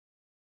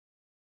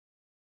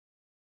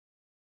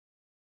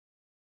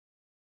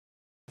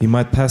we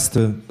might pass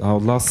to our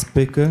last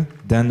speaker,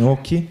 Dan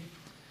Oki.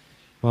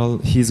 Well,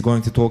 he's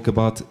going to talk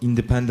about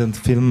independent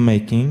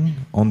filmmaking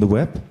on the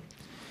web.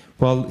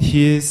 Well,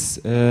 he is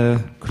a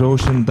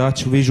Croatian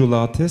Dutch visual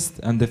artist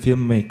and a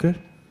filmmaker.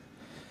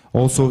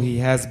 Also, he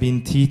has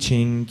been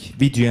teaching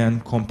video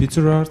and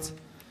computer art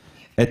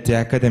at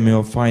the Academy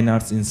of Fine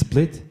Arts in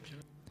Split.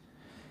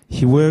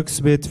 He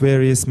works with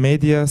various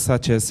media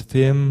such as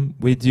film,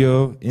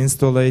 video,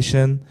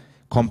 installation,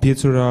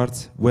 computer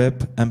art,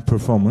 web, and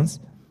performance.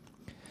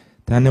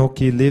 Dan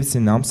Oki lives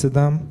in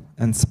Amsterdam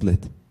and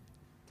Split.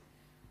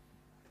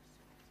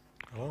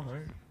 Oh,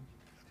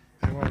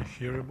 am I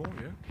hearable?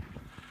 Yeah.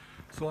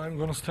 So I'm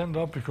going to stand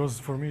up because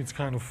for me it's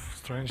kind of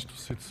strange to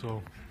sit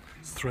so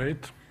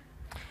straight.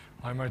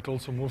 I might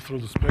also move through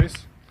the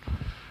space.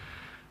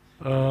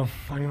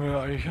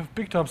 I have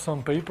picked up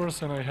some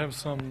papers and I have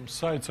some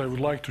sites I would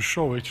like to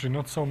show. Actually,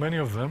 not so many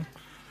of them.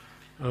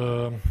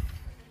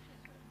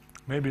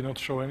 Maybe not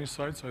show any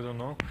sites, I don't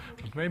know.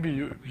 But maybe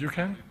you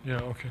can?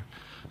 Yeah, okay.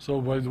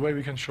 So by the way,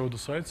 we can show the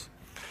sites.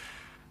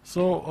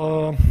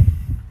 So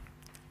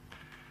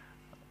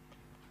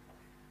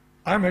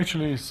I'm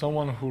actually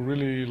someone who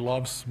really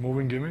loves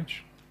moving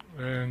image.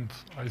 And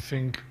I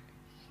think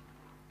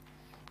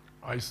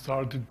I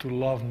started to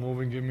love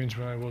moving image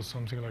when I was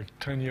something like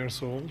 10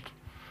 years old.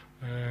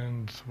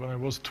 And when I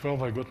was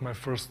 12, I got my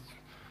first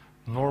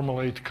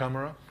normal 8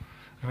 camera.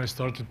 And I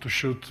started to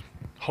shoot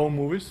home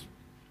movies,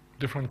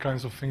 different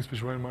kinds of things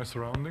which were in my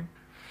surrounding.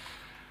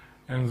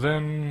 And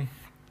then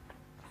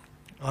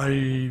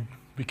I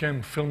became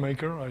a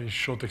filmmaker. I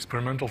shot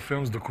experimental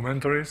films,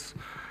 documentaries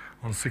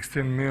on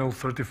 16mm,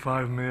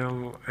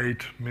 35mm,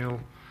 8mm,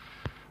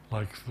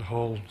 like the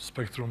whole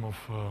spectrum of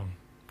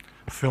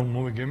film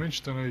moving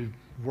image. Then I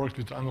worked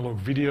with analog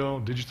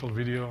video, digital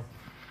video,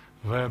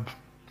 web.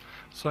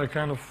 So I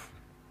kind of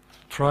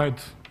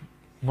tried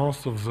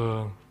most of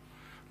the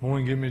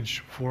moving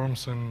image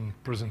forms and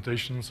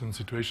presentations and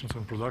situations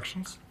and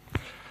productions.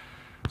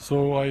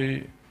 So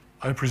I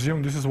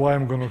presume this is why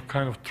I'm going to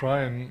kind of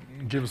try and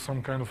give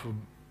some kind of a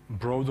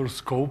broader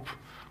scope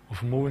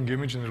of moving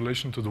image in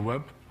relation to the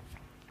web.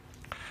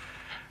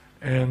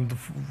 And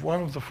one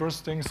of the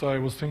first things I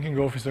was thinking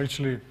of is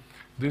actually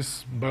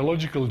this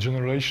biological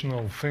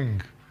generational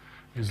thing.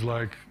 Is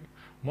like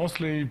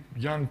mostly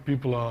young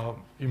people are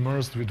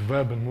immersed with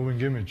web and moving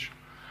image.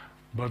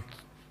 But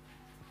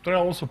there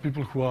are also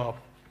people who are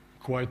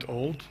quite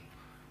old.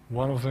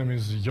 One of them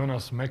is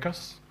Jonas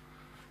Mekas.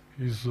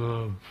 He's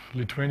a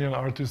Lithuanian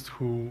artist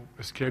who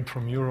escaped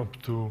from Europe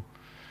to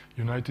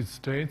United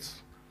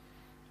States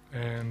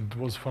and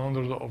was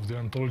founder of the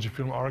Anthology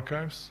Film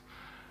Archives.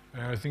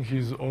 And I think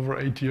he's over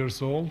 80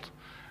 years old,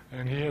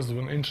 and he has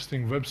an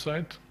interesting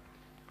website.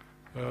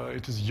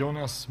 It is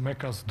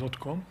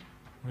jonasmekas.com.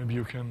 Maybe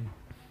you can...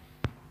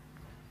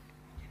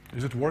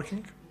 Is it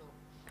working?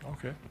 No.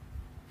 Okay.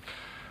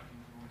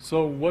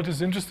 So what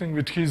is interesting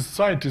with his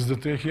site is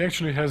that he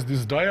actually has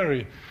this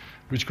diary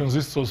which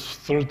consists of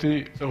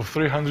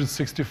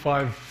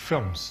 365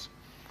 films.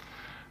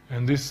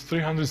 And these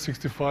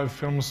 365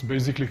 films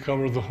basically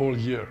cover the whole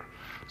year.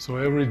 So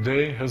every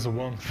day has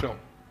one film.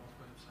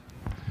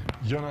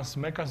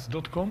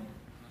 jonasmekas.com.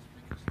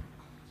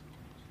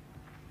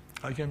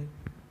 I can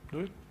do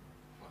it?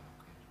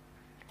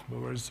 But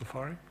where is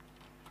Safari?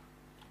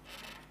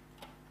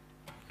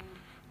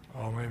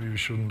 Oh, maybe we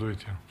shouldn't do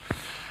it here.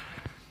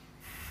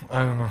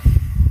 I don't know.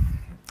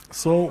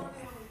 So,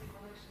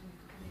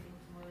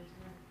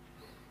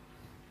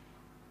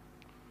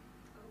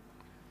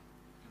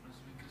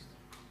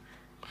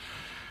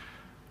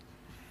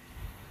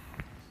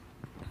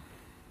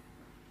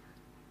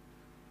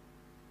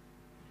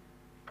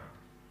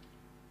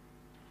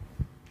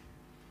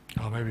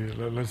 maybe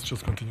let's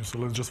just continue. So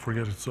let's just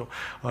forget it. So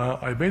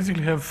I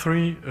basically have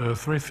three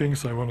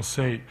things I want to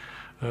say,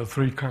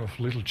 3 kind of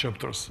little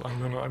chapters.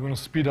 I'm gonna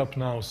speed up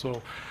now.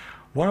 So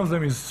one of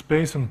them is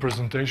space and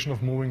presentation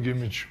of moving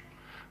image.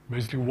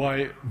 Basically,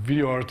 why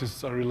video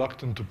artists are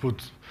reluctant to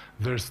put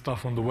their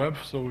stuff on the web.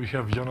 So we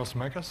have Jonas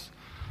Mekas.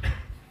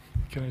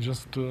 Can I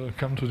just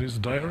come to this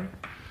diary?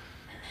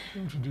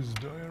 Come to this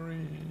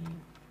diary.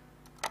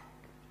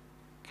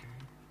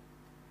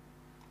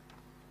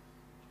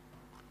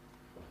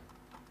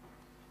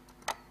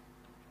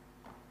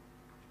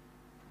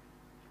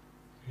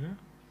 Yeah.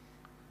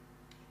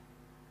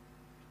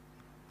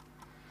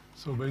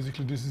 So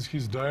basically this is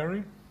his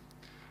diary.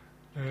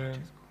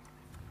 And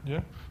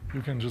yeah,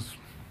 you can just,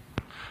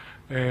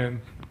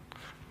 and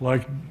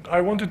like I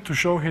wanted to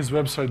show his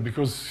website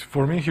because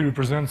for me he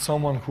represents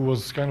someone who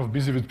was kind of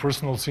busy with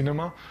personal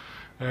cinema,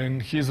 and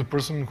he is a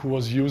person who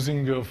was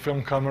using a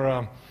film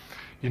camera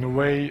in a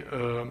way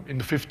in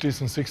the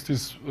 50s and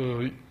 60s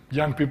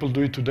young people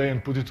do it today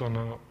and put it on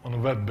a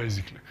web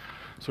basically.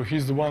 So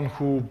he's the one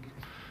who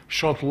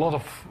shot a lot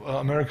of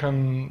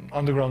American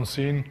underground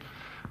scene,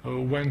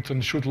 went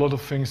and shoot a lot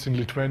of things in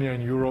Lithuania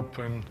and Europe,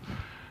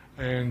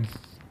 and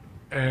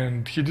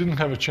he didn't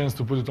have a chance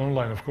to put it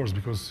online, of course,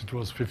 because it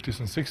was 50s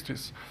and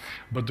 60s.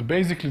 But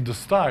basically the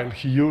style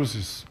he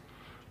uses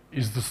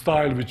is the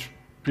style which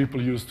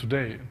people use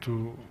today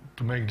to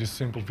make these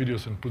simple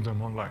videos and put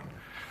them online.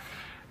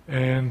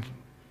 And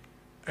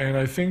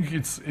I think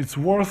it's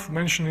worth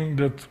mentioning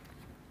that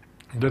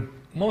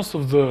most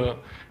of the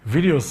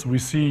videos we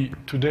see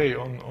today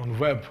on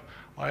web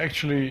are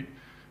actually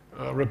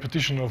a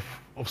repetition of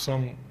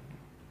some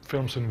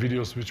films and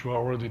videos which were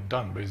already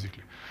done,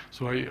 basically.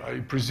 So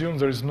I presume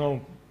there is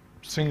no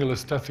single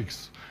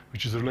aesthetics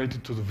which is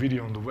related to the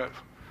video on the web.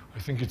 I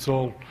think it's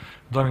all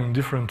done in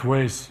different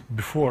ways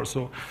before.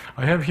 So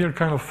I have here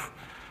kind of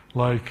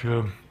like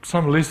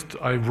some list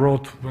I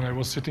wrote when I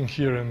was sitting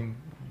here and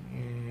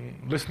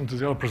listening to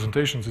the other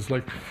presentations. It's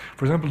like,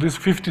 for example, this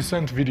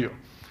 50-cent video,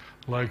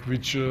 like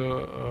which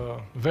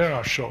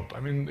Vera showed. I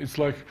mean, it's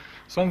like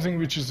something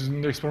which is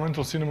in the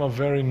experimental cinema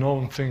very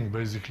known thing,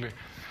 basically.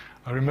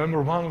 I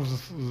remember one of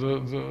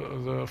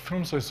the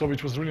films I saw,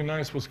 which was really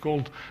nice, was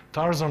called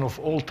Tarzan of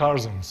All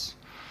Tarzans.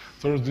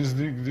 So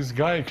this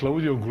guy,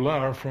 Claudio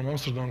Goulart from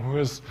Amsterdam,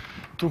 who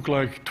took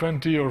like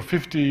 20 or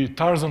 50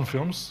 Tarzan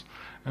films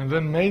and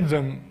then made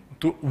them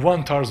to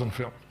one Tarzan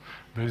film,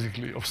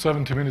 basically, of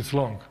 70 minutes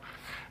long.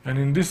 And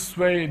in this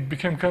way, it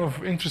became kind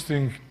of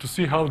interesting to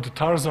see how the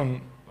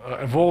Tarzan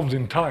evolved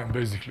in time,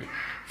 basically,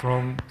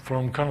 from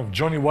kind of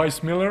Johnny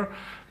Weissmuller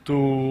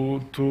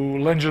to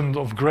Legend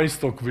of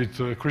Greystock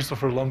with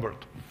Christopher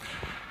Lambert.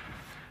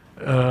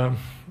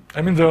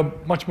 I mean, there are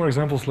much more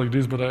examples like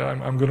this, but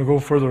I'm going to go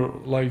further.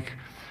 Like,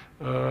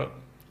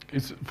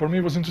 for me,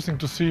 it was interesting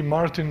to see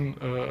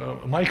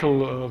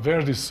Michael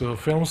Verdi's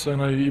films,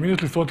 and I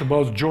immediately thought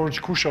about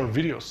George Kushar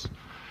videos,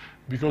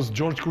 because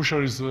George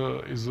Kushar is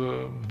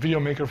a video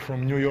maker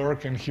from New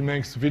York, and he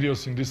makes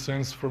videos in this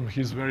sense from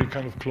his very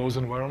kind of close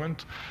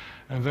environment.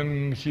 And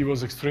then he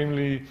was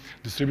extremely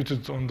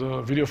distributed on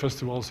the video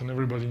festivals, and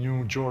everybody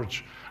knew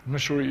George. I'm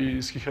not sure,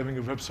 is he having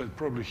a website?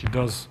 Probably he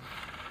does.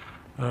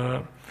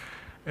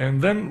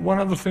 And then one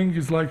other thing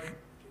is like,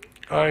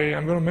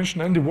 I'm going to mention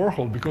Andy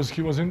Warhol, because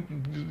he was in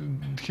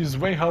his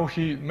way how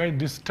he made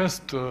these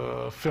test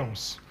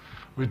films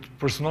with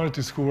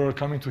personalities who were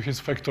coming to his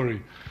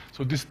factory.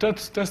 So these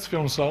test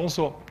films are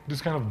also this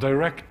kind of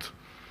direct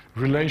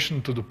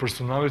relation to the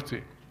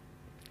personality,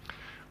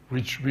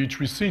 which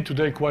we see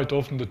today quite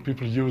often that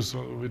people use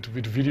with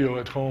video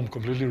at home,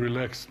 completely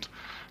relaxed.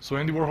 So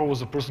Andy Warhol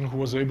was a person who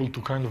was able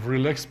to kind of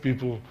relax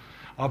people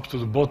up to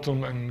the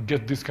bottom and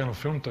get this kind of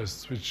film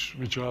tests,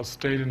 which are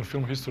stayed in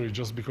film history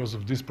just because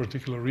of this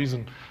particular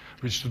reason,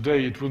 which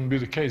today it wouldn't be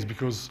the case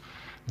because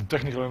the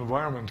technical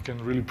environment can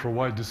really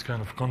provide this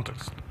kind of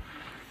context.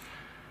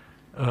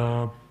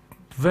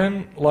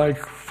 Then, like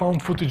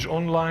found footage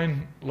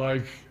online,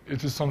 like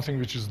it is something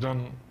which is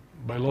done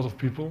by a lot of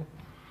people,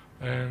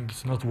 and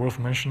it's not worth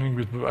mentioning.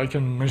 But I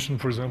can mention,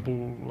 for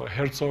example, a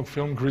Herzog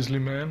film, Grizzly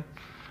Man,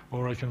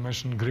 or I can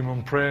mention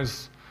Grimon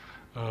Prez,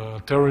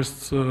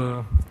 terrorists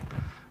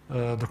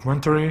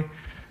documentary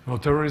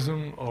about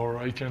terrorism, or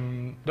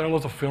there are a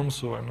lot of films,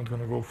 so I'm not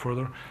going to go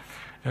further.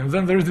 And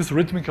then there is this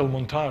rhythmical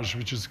montage,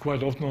 which is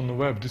quite often on the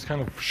web, this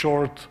kind of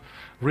short,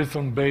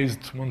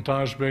 rhythm-based,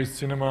 montage-based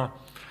cinema.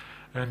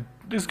 And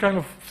these kind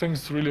of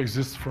things really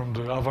exist from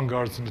the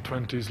avant-gardes in the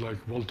 20s, like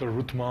Walter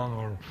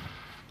Ruttmann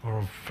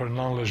or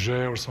Fernand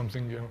Léger or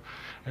something. You know.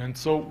 And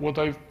so what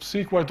I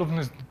see quite often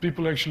is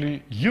people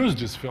actually use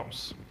these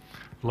films,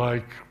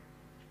 like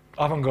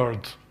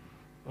avant-garde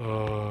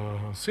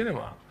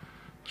cinema,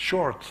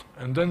 short,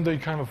 and then they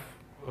kind of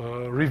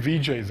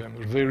re-VJ them,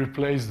 or they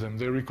replace them,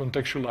 they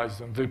recontextualize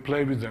them, they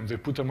play with them, they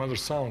put them other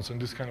sounds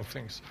and these kind of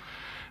things.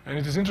 And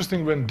it is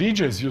interesting when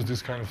DJs use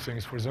these kind of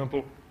things. For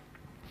example,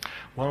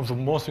 one of the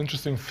most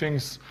interesting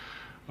things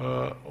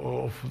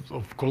of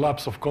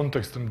collapse of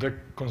context and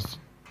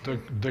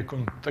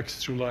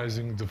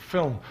decontextualizing the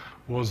film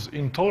was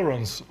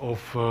Intolerance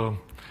of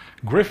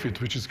Griffith,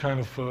 which is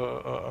kind of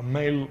a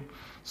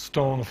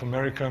milestone of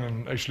American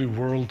and actually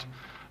world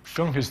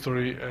film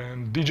history.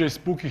 And DJ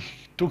Spooky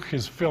took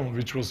his film,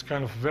 which was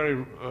kind of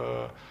very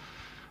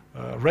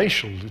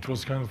racial. It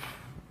was kind of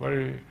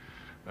very,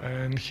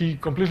 and he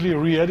completely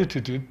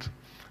re-edited it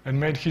and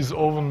made his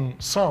own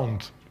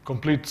sound,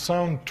 complete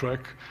soundtrack,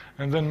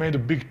 and then made a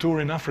big tour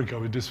in Africa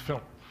with this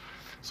film.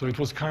 So it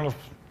was kind of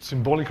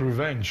symbolic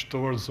revenge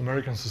towards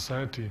American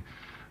society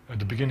at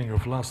the beginning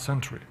of last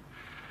century.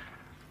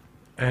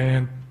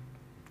 And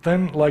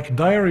then, like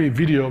diary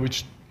video,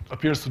 which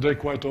appears today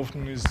quite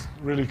often, is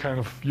really kind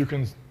of, you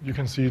can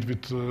see it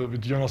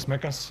with Jonas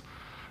Mekas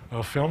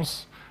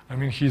films. I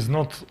mean, he's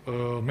not,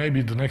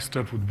 maybe the next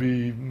step would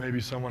be, maybe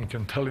someone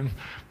can tell him, it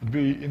would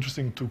be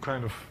interesting to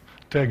kind of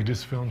take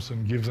these films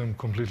and give them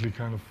completely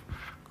kind of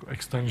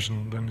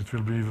extension, then it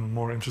will be even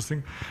more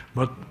interesting.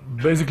 But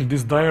basically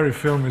this diary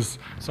film is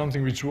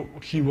something which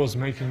he was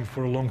making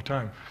for a long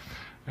time.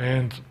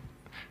 And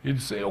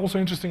it's also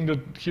interesting that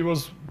he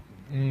was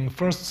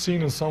first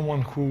seen as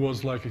someone who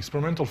was like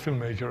experimental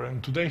filmmaker,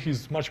 and today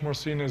he's much more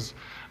seen as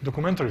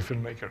documentary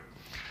filmmaker,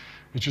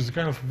 which is a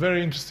kind of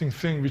very interesting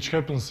thing which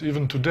happens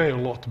even today a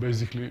lot,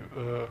 basically.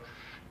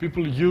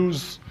 people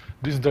use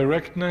this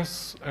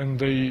directness, and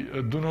they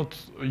do not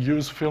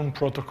use film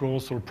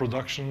protocols or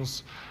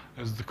productions,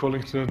 as the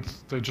colleague said.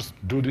 They just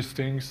do these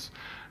things,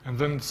 and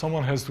then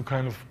someone has to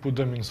kind of put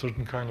them in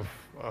certain kind of,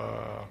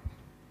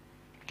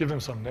 give them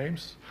some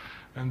names,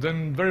 and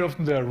then very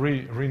often they are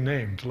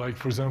renamed. Like,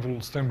 for example,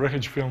 Stan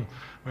Brehich film,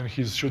 when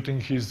he's shooting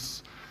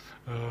his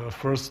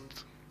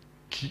first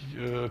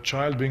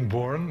child being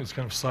born, it's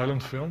kind of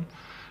silent film,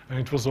 and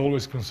it was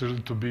always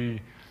considered to be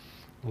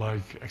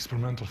like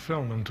experimental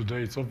film, and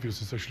today it's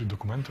obvious it's actually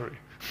documentary.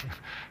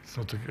 It's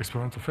not an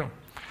experimental film.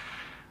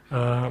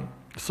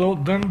 So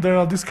then there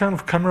are these kind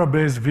of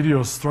camera-based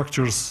video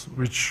structures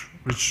which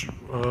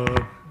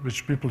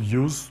people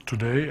use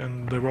today,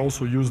 and they were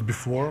also used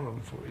before.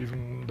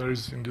 Even there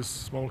is in this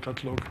small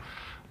catalog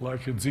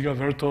like a Dziga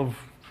Vertov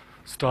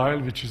style,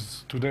 which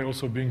is today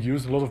also being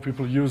used. A lot of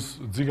people use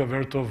Dziga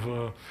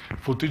Vertov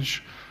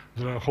footage.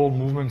 There are whole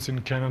movements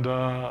in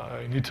Canada,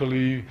 in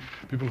Italy,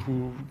 people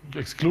who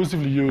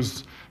exclusively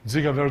use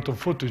Dziga Vertov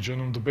footage, and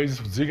on the basis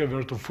of Dziga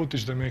Vertov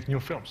footage, they make new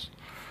films.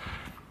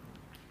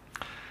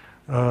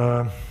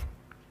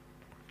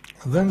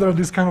 Then there are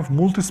this kind of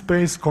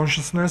multi-space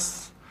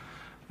consciousness,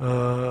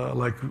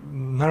 like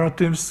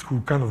narratives who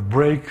kind of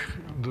break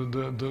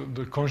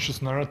the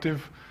conscious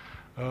narrative.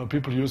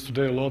 People use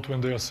today a lot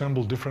when they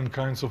assemble different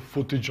kinds of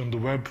footage on the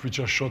web, which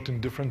are shot in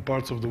different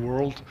parts of the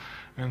world,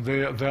 and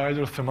they're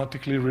either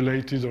thematically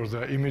related or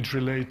they're image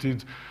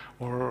related,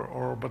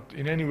 but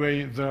in any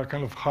way there are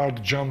kind of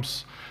hard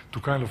jumps to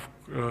kind of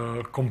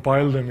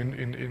compile them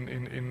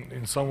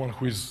in someone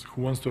who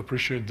wants to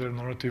appreciate their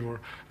narrative or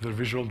their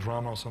visual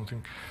drama or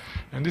something.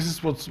 And this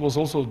is what was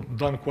also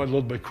done quite a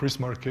lot by Chris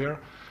Marker,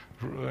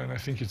 and I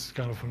think it's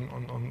kind of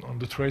on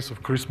the trace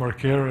of Chris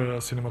Marker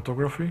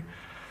cinematography.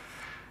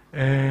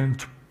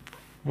 And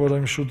what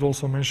I should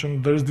also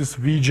mention, there's this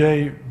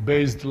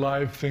VJ-based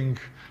live thing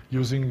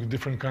using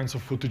different kinds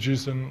of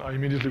footages, and I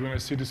immediately, when I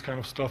see this kind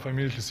of stuff, I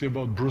immediately see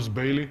about Bruce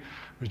Bailey,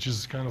 which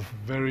is kind of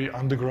very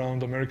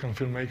underground American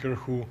filmmaker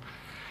who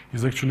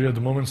is actually at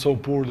the moment so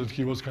poor that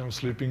he was kind of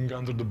sleeping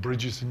under the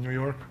bridges in New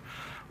York.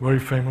 Very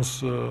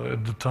famous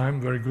at the time,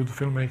 very good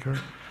filmmaker.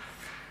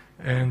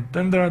 And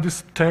then there are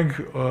these tag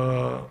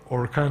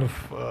or kind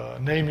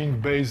of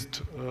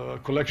naming-based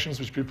collections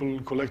which people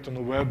collect on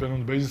the web, and on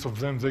the basis of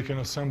them they can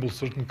assemble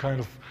certain kind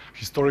of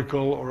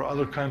historical or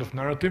other kind of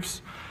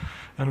narratives.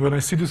 And when I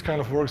see this kind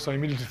of works, I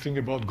immediately think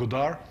about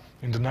Godard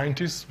in the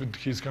 90s with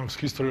his kind of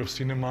history of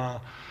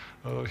cinema,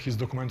 his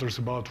documentaries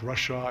about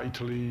Russia,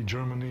 Italy,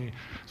 Germany.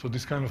 So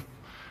this kind of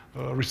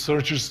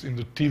researchers in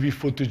the TV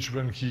footage,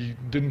 when he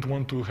didn't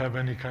want to have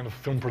any kind of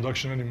film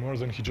production anymore,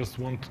 then he just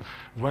went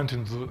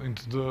into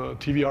the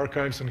TV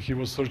archives, and he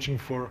was searching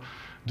for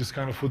this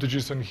kind of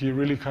footages, and he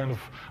really kind of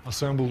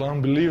assembled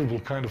unbelievable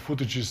kind of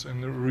footages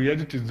and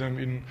re-edited them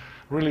in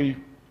really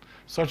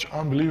such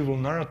unbelievable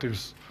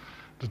narratives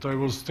that I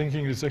was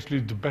thinking it's actually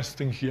the best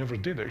thing he ever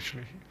did,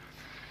 actually.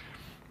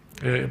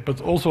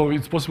 But also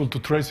it's possible to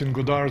trace in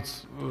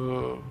Godard's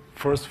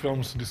first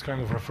films this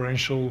kind of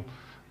referential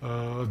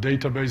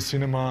database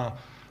cinema,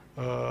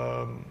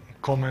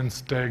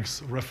 comments,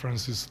 tags,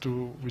 references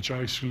to which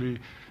are actually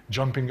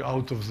jumping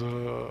out of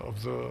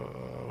the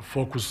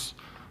focus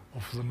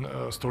of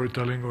the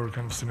storytelling or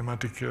kind of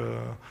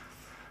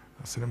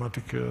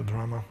cinematic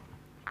drama.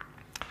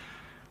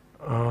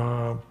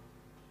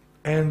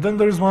 And then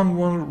there is one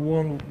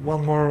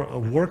more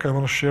work I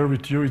want to share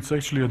with you. It's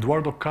actually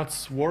Eduardo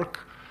Katz's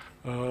work.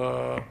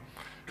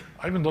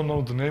 I even don't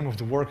know the name of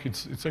the work.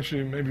 It's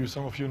actually, maybe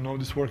some of you know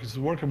this work. It's a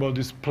work about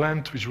this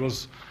plant which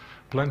was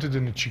planted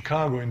in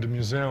Chicago in the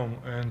museum.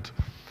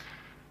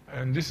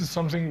 And this is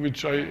something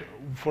which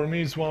for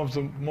me, is one of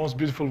the most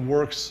beautiful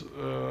works.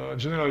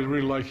 Generally, I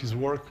really like his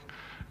work.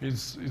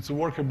 It's a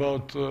work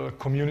about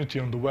community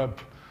on the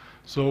web.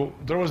 So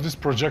there was this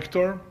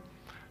projector,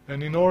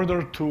 and in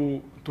order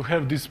to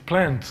have this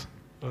plant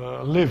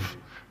live,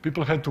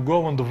 people had to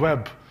go on the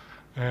web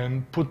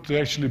and put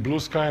actually blue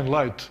sky and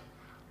light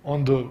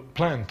on the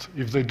plant.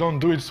 If they don't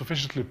do it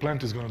sufficiently, the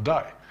plant is going to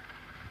die.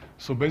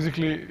 So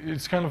basically,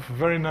 it's kind of a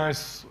very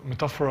nice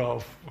metaphor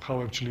of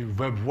how actually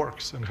web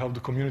works and how the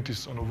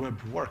communities on the web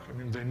work. I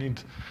mean, they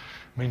need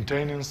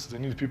maintenance, they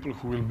need people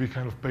who will be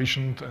kind of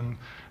patient and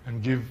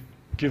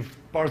give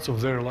parts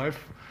of their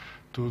life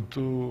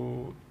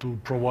to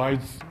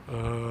provide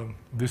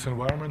this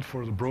environment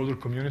for the broader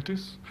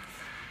communities.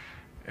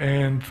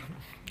 And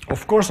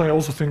of course, I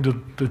also think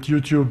that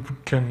YouTube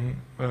can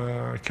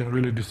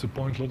really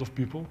disappoint a lot of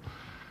people,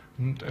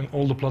 and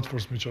all the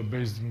platforms which are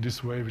based in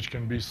this way, which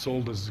can be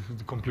sold as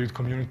the complete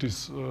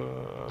communities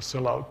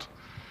sellout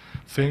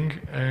thing.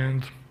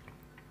 And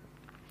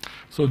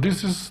so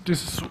this is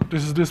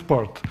this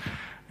part.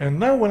 And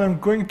now, when I'm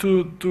going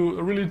to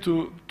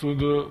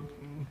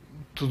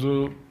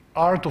the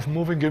art of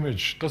moving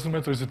image, doesn't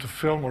matter is it a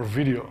film or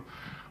video.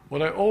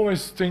 What I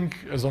always think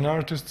as an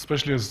artist,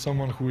 especially as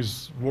someone who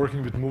is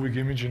working with moving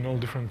image in all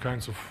different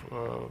kinds of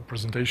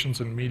presentations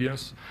and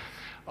medias,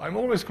 I'm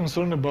always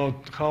concerned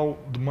about how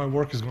my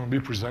work is going to be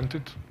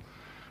presented.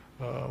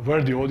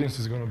 where the audience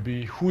is going to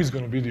be, who is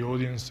going to be the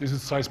audience, is it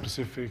site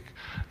specific?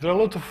 There are a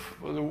lot of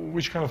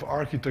which kind of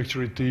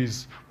architecture it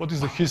is, what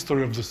is the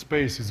history of the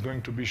space is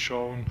going to be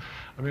shown.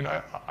 I mean,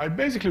 I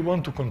basically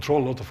want to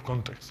control a lot of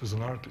context as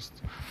an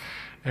artist.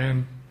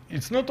 And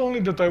it's not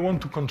only that I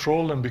want to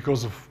control them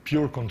because of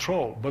pure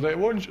control, but I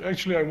want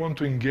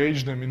to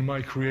engage them in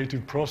my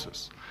creative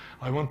process.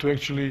 I want to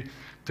actually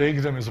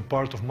take them as a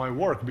part of my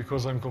work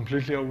because I'm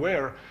completely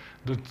aware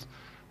that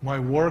my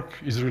work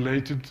is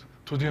related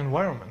to the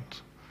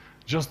environment.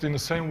 Just in the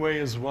same way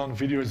as one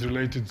video is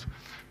related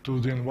to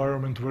the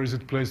environment, where is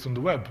it placed on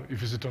the web?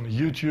 If it's on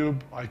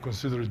YouTube, I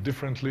consider it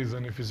differently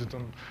than if it's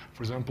on,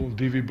 for example,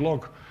 DV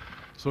blog.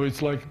 So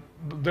it's like,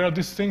 there are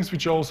these things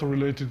which are also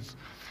related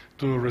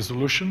to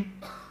resolution,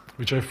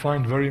 which I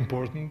find very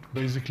important.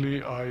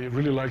 Basically, I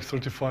really like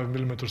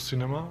 35mm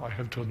cinema, I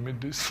have to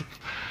admit this.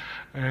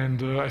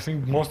 And I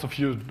think most of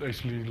you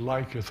actually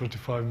like a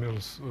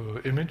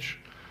 35mm image.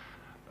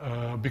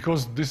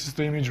 Because this is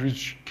the image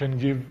which can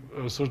give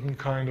a certain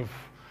kind of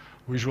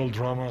visual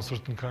drama, a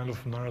certain kind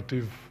of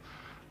narrative,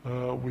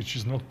 which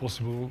is not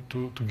possible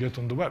to get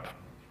on the web.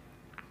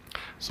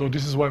 So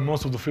this is why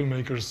most of the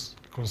filmmakers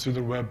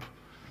consider web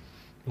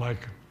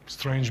like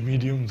strange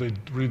medium they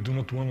really do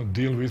not want to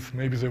deal with.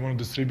 Maybe they want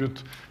to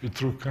distribute it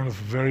through kind of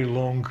very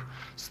long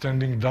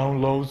standing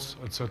downloads,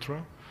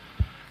 etc.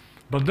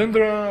 But then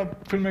there are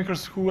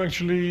filmmakers who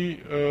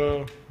actually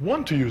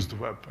want to use the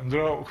web, and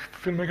there are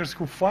filmmakers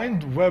who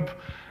find web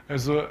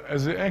as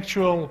an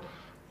actual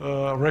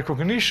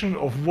recognition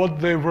of what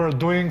they were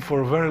doing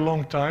for a very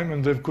long time,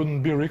 and they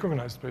couldn't be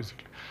recognized,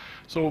 basically.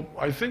 So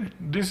I think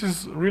this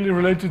is really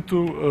related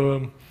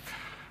to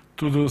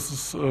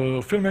those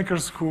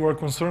filmmakers who are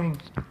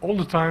concerned all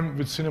the time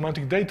with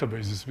cinematic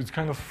databases, with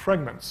kind of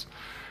fragments.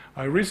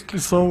 I recently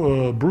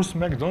saw Bruce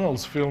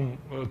McDonald's film,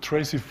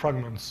 Tracy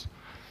Fragments.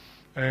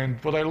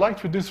 And what I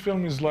liked with this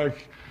film is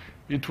like,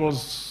 it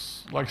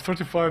was like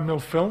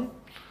 35mm film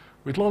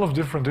with a lot of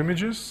different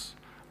images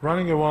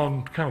running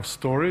around kind of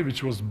story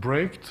which was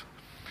breaked.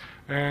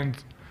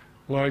 And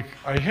like,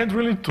 I had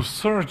really to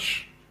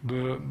search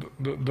the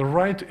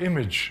right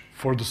image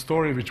for the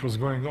story which was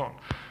going on.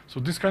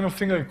 So this kind of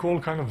thing I call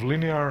kind of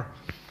linear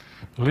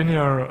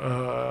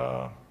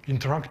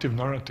interactive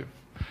narrative.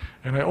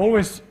 And I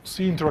always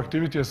see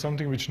interactivity as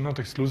something which not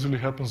exclusively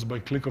happens by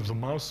click of the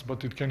mouse,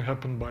 but it can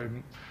happen by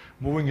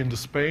moving in the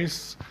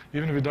space,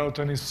 even without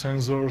any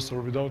sensors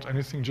or without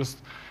anything, just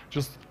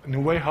in a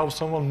way how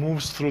someone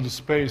moves through the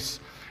space,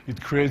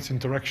 it creates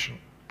interaction.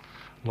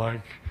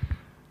 Like,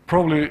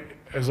 probably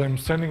as I'm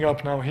standing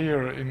up now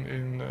here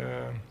in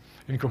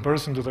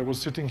comparison that I was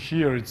sitting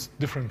here, it's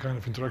different kind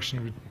of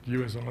interaction with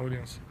you as an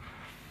audience.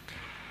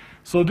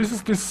 So this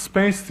is this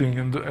space thing,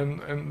 and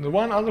the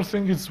one other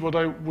thing is what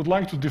I would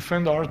like to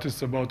defend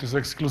artists about is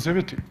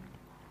exclusivity.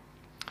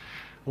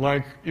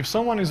 Like, if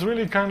someone is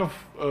really kind of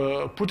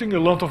putting a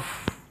lot of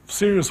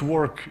serious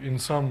work in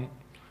some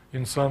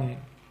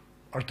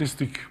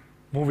artistic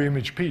movie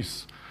image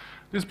piece,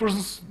 these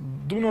persons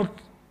do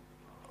not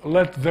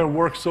let their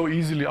work so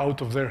easily out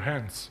of their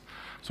hands.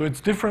 So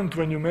it's different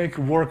when you make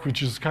work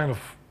which is kind of,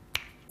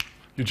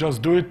 you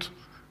just do it,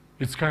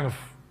 it's kind of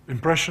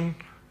impression,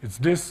 it's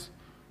this,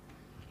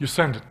 you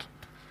send it.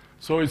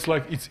 So it's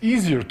like, it's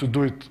easier to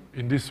do it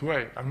in this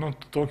way. I'm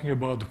not talking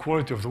about the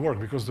quality of the work,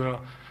 because the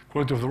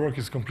quality of the work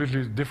is a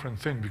completely different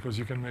thing, because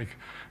you can make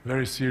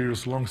very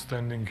serious,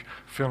 long-standing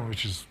film,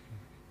 which is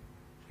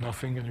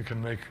nothing, and you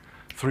can make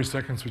 3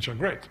 seconds, which are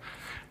great.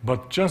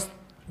 But just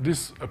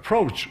this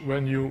approach,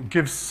 when you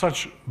give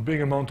such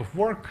big amount of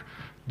work,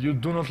 you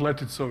do not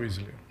let it so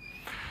easily.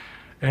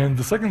 And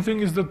the second thing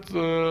is that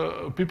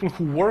people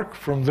who work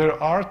from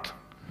their art,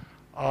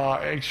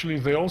 actually,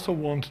 they also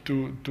want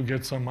to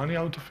get some money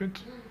out of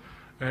it.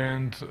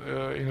 And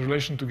in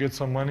relation to get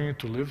some money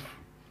to live,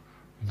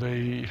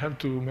 they have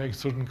to make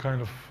certain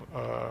kind of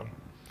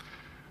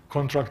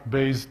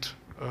contract-based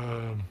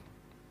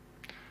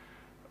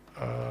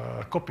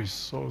copies.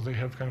 So they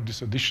have kind of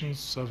these editions,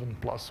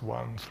 7+1,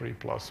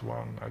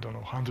 3+1, I don't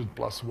know,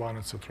 100+1,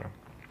 etc.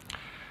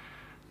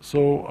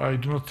 So I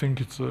do not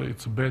think it's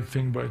a bad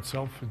thing by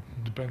itself.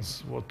 It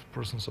depends what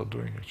persons are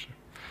doing, actually.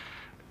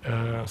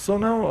 So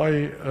now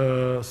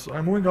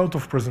I'm moving out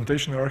of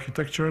presentation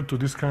architecture to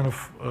this kind of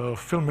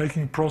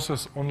filmmaking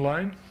process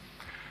online.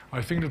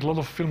 I think that a lot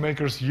of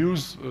filmmakers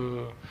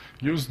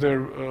use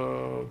their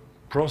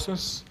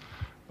process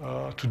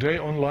today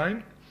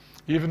online,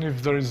 even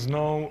if there is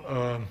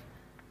no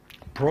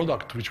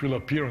product which will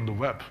appear on the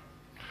web.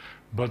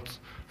 But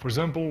for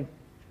example,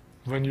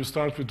 when you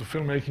start with the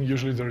filmmaking,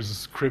 usually there is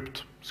a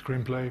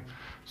screenplay.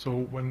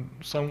 So when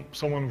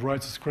someone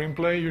writes a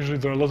screenplay, usually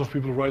there are a lot of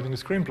people writing a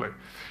screenplay.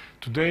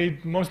 Today,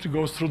 it mostly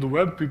goes through the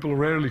web. People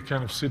rarely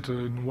kind of sit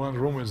in one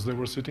room as they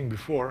were sitting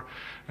before.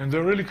 And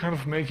they're really kind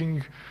of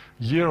making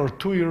year or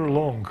 2 year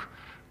long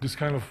this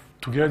kind of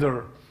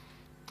together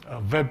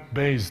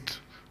web-based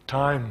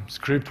time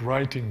script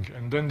writing.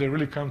 And then they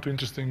really come to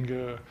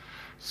interesting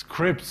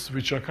scripts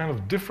which are kind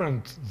of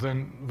different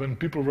than when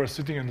people were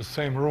sitting in the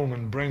same room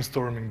and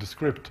brainstorming the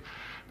script.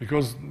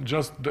 because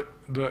just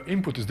the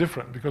input is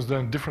different, because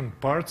they're in different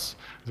parts,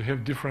 they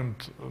have different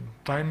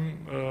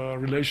time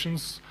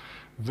relations,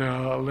 there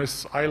are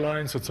less eye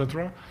lines,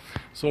 etc.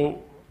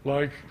 So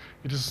like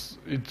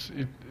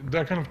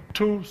there are kind of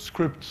two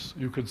scripts,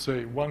 you could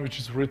say. One which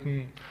is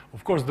written,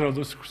 of course there are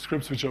those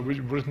scripts which are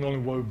written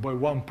only by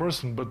one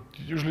person, but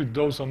usually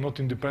those are not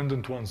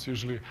independent ones.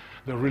 Usually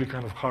they're really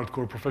kind of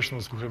hardcore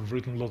professionals who have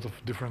written a lot of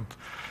different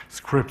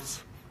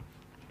scripts.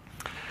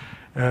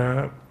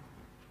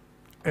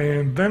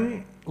 And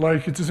then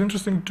like it is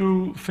interesting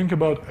to think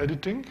about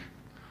editing,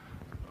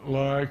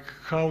 like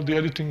how the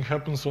editing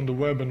happens on the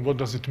web and what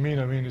does it mean.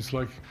 I mean, it's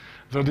like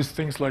there are these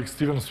things like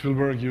Steven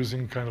Spielberg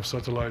using kind of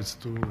satellites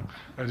to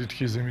edit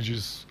his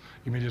images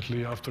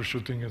immediately after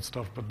shooting and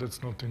stuff, but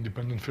that's not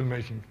independent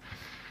filmmaking.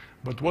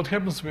 But what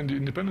happens when the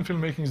independent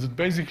filmmaking is that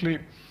basically,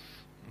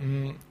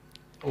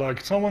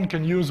 like someone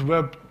can use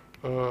web,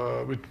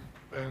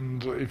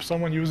 and if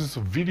someone uses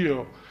a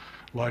video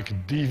like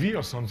DV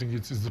or something,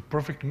 it's the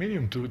perfect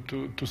medium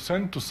to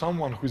send to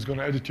someone who is going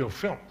to edit your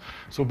film.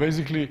 So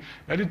basically,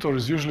 editor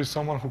is usually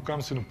someone who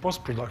comes in a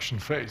post-production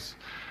phase.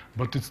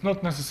 But it's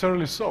not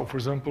necessarily so. For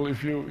example,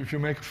 if you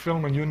make a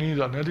film and you need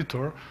an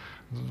editor,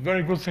 the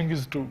very good thing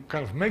is to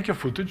kind of make your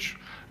footage,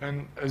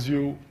 and as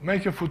you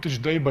make your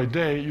footage day by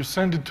day, you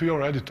send it to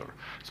your editor.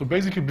 So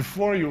basically,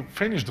 before you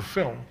finish the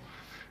film,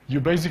 you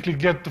basically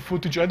get the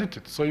footage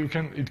edited. So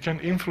it can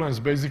influence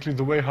basically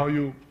the way how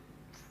you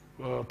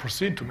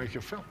proceed to make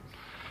your film.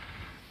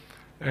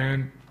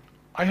 And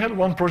I had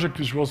one project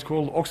which was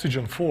called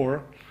Oxygen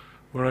 4,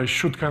 where I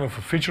shoot kind of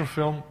a feature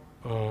film,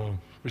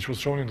 which was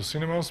shown in the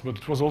cinemas, but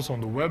it was also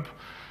on the web.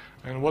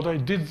 And what I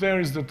did there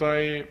is that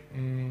I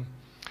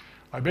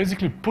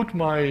basically put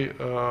my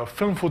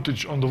film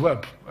footage on the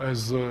web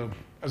as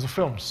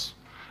films.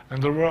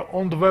 And they were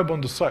on the web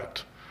on the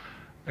site.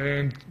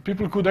 And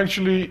people could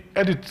actually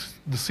edit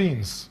the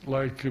scenes.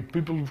 Like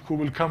people who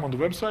will come on the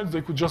website,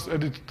 they could just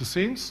edit the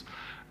scenes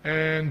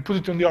and put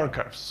it in the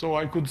archives. So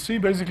I could see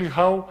basically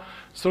how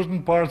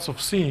certain parts of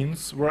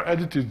scenes were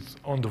edited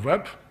on the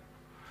web.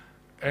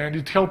 And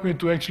it helped me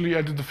to actually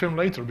edit the film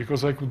later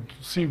because I could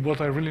see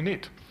what I really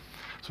need.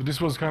 So this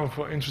was kind of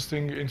an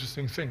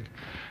interesting thing.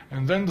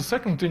 And then the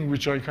second thing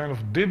which I kind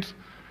of did,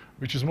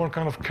 which is more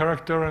kind of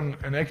character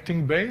and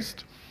acting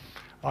based,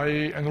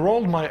 I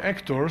enrolled my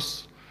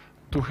actors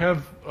to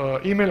have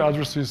email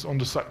addresses on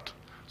the site.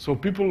 So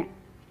people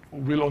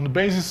will, on the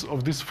basis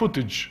of this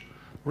footage,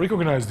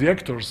 recognize the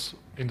actors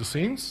in the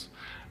scenes,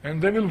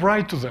 and they will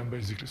write to them,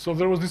 basically. So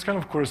there was this kind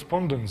of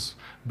correspondence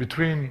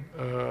between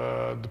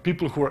the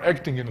people who are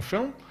acting in a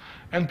film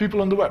and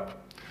people on the web.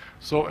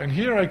 So, and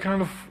here I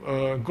kind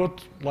of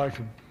got like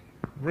a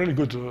really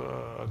good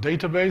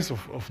database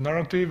of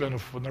narrative and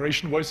of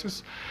narration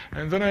voices.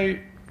 And then I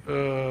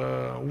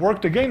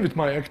worked again with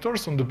my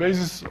actors on the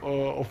basis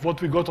of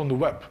what we got on the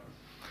web.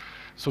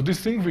 So these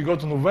things we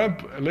got on the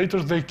web,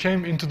 later they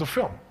came into the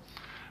film,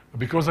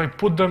 because I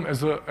put them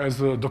as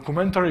a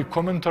documentary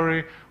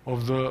commentary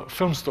of the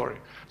film story.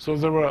 So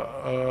they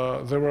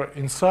were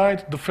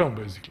inside the film,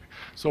 basically.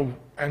 So,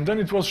 and then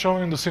it was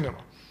shown in the cinema.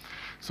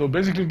 So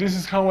basically, this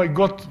is how I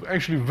got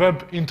actually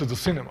web into the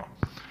cinema,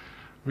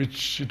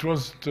 which it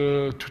was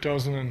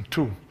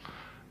 2002.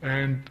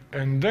 And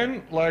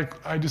then, like,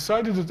 I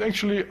decided that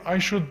actually I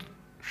should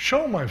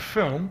show my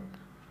film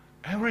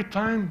every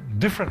time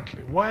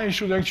differently. Why I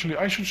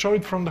should show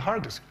it from the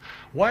hard disk.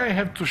 Why I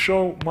have to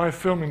show my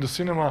film in the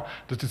cinema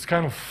that it's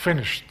kind of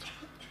finished.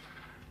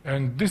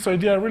 And this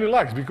idea I really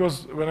liked,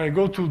 because when I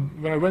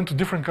went to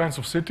different kinds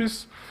of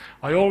cities,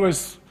 I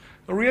always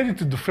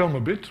re-edited the film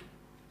a bit,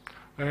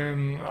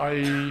 and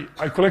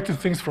I collected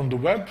things from the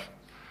web,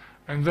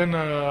 and then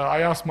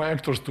I asked my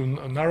actors to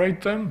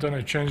narrate them, then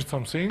I changed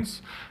some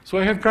scenes. So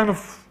I had kind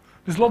of,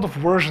 there's a lot of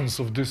versions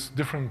of these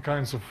different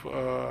kinds of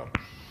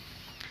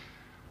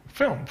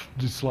film.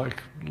 It's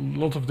like a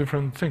lot of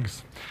different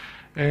things.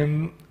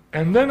 And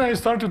then I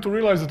started to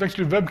realize that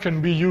actually web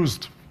can be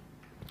used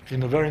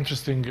in a very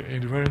interesting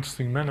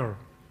manner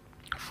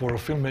for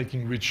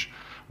filmmaking,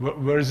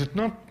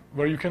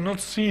 where you cannot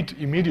see it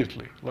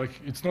immediately. Like,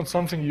 it's not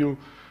something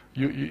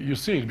you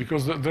see it,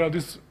 because there are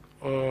these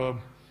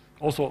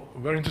also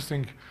very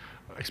interesting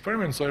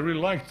experiments I really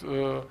liked.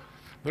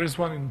 There is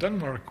one in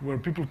Denmark where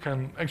people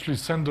can actually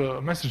send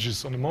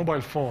messages on a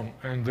mobile phone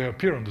and they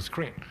appear on the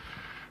screen,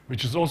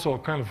 which is also a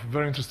kind of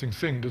very interesting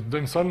thing, that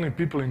then suddenly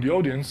people in the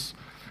audience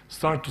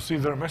start to see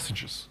their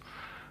messages.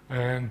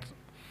 And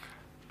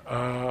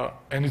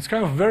it's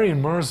kind of very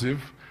immersive,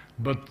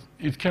 but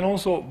it can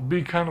also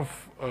be kind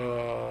of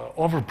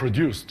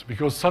overproduced,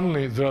 because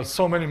suddenly there are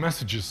so many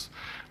messages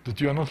that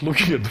you are not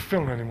looking at the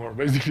film anymore.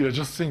 Basically, you're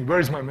just saying,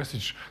 where is my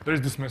message? There is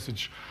this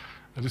message,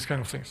 these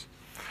kind of things.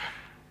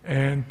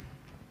 And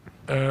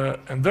there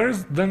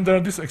are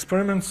these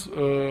experiments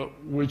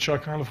which are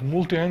kind of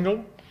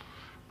multi-angle,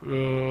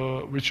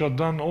 which are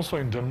done also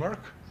in Denmark.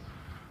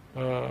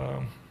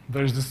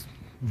 There is this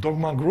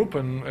Dogma group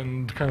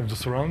and kind of the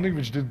surrounding,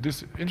 which did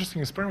this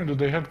interesting experiment that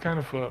they had kind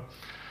of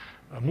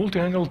a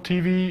multi-angle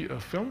TV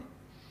film,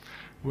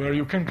 where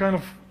you can kind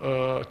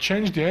of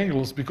change the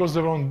angles because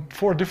they're on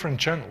 4 different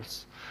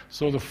channels.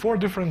 So the 4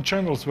 different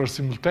channels were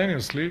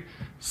simultaneously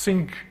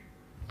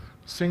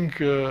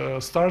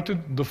started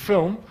the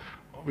film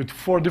with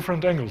 4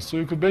 different angles. So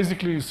you could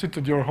basically sit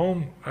at your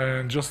home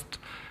and just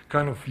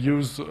kind of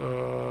use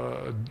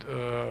a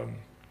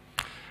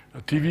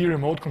TV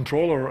remote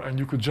controller, and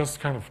you could just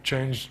kind of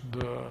change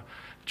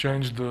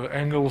the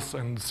angles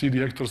and see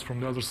the actors from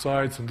the other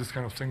sides and this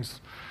kind of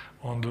things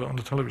on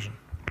the television.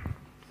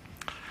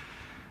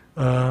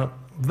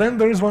 Then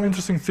there is one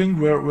interesting thing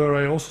where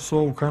I also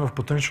saw kind of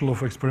potential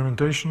of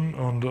experimentation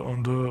on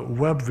the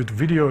web with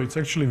video. It's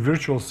actually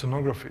virtual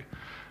scenography.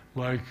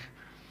 Like,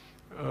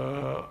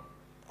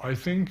 I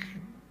think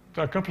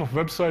there are a couple of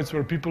websites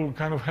where people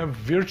kind of have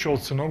virtual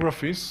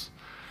scenographies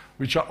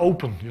which are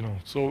open, you know.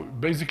 So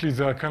basically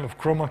they are kind of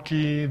chroma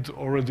keyed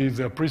already,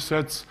 they're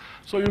presets.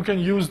 So you can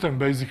use them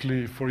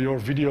basically for your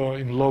video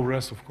in low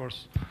res, of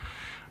course.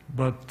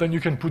 But then you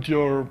can put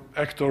your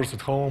actors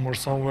at home or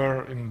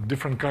somewhere in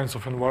different kinds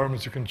of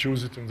environments. You can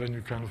choose it, and then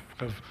you kind of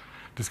have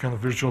this kind of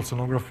virtual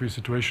scenography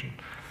situation.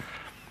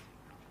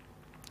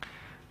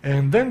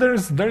 And then there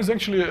is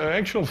actually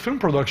actual film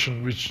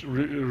production which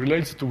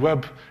relates to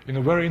web in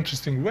a very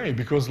interesting way,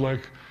 because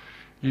like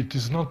it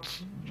is not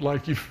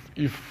like if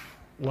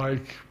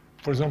like,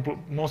 for example,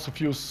 most of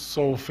you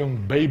saw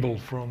film Babel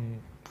from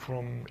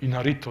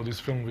Inarito, this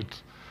film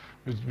which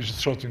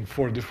is shot in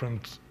 4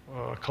 different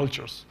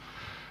cultures.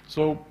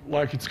 So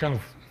like it's kind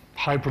of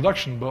high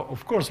production, but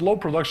of course low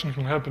production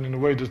can happen in a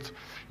way that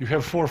you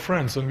have 4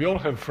 friends, and we all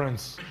have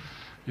friends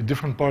in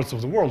different parts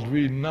of the world.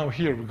 We're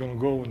going to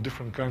go in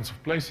different kinds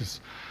of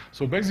places.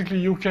 So basically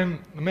you can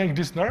make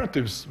these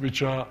narratives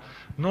which are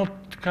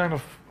not kind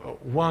of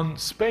one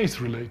space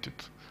related,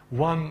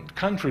 one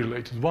country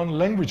related, one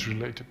language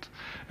related.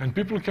 And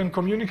people can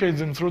communicate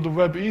them through the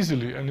web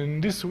easily. And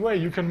in this way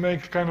you can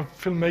make kind of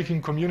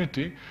filmmaking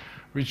community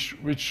which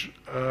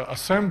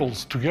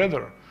assembles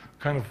together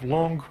kind of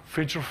long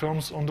feature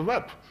films on the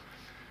web.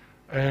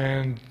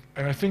 And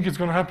I think it's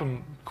going to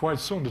happen quite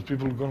soon, that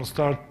people are going to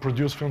start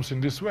produce films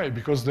in this way,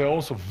 because they're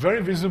also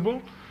very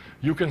visible.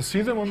 You can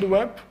see them on the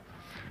web.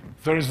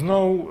 There is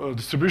no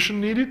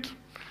distribution needed.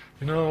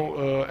 You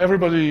know,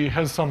 everybody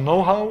has some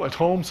know-how at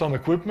home, some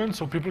equipment,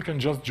 so people can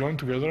just join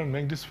together and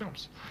make these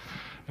films,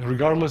 and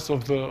regardless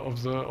of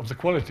the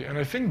quality. And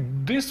I think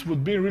this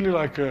would be really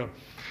like a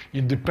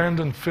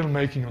independent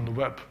filmmaking on the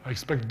web. I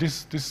expect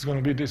this is going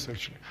to be this,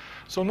 actually.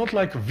 So not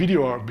like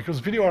video art, because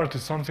video art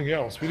is something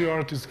else. Video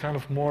art is kind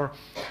of more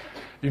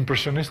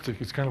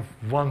impressionistic. It's kind of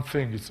one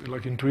thing. It's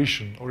like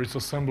intuition, or it's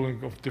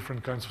assembling of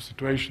different kinds of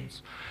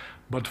situations.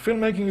 But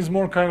filmmaking is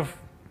more kind of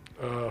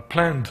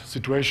planned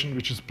situation,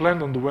 which is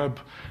planned on the web,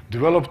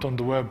 developed on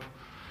the web.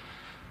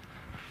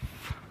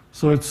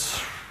 So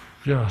it's,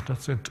 yeah,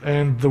 that's it.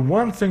 And the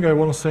one thing I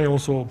want to say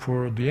also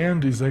for the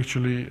end is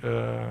actually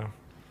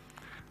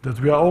that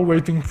we are all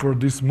waiting for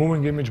these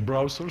moving image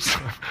browsers.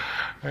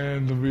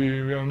 And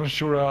we are not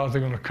sure how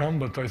they're going to come,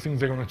 but I think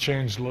they're going to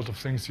change a lot of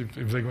things if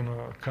they're going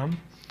to come.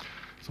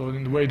 So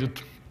in the way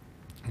that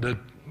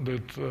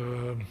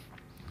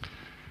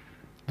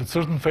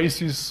certain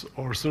faces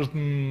or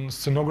certain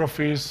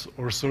scenographies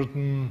or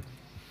certain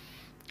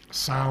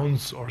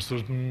sounds or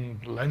certain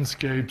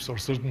landscapes or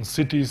certain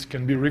cities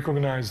can be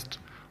recognized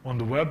on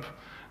the web,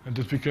 and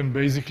that we can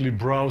basically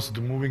browse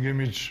the moving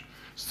image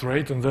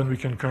straight, and then we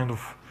can kind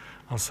of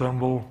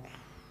ensemble.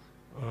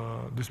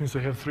 This means I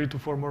have 3 to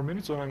 4 more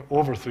minutes, or I'm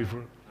over 3 for?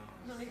 No,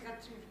 we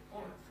got 3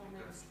 or 4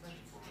 minutes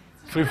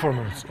left. 3, 4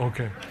 minutes,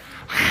 okay.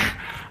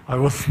 I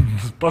was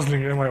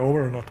puzzling, am I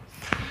over or not?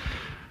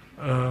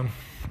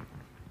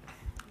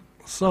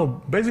 So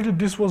basically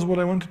this was what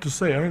I wanted to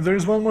say. I mean, there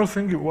is one more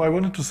thing I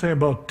wanted to say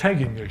about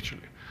tagging,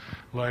 actually.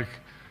 Like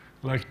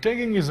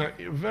tagging is a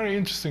very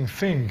interesting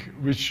thing,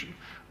 which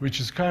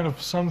is kind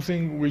of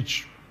something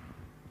which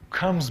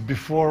comes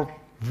before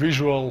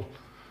visual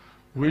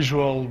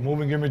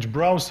moving image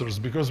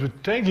browsers, because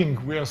with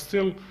tagging we are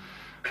still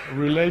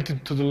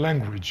related to the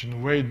language in a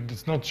way.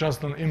 It's not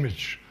just an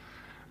image.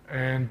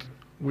 And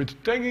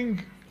with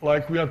tagging,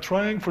 like we are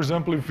trying, for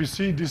example, if we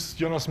see these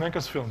Jonas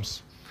Mekas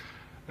films,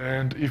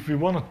 and if we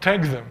want to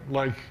tag them,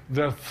 like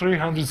there are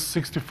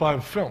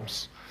 365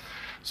 films,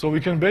 so we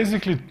can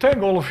basically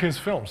tag all of his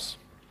films.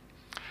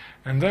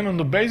 And then on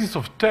the basis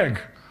of tag,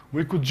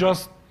 we could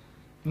just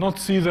not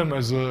see them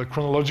as a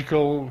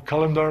chronological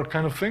calendar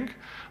kind of thing,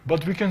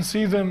 but we can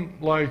see them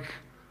like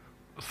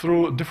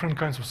through different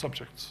kinds of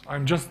subjects.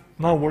 I'm just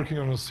now working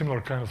on a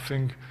similar kind of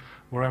thing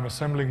where I'm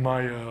assembling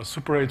my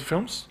Super 8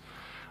 films.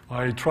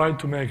 I tried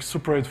to make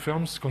Super 8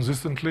 films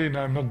consistently, and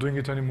I'm not doing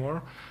it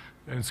anymore.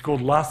 It's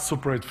called Last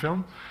Super 8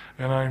 Film,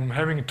 and I'm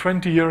having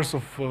 20 years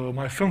of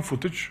my film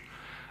footage,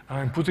 and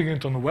I'm putting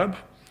it on the web,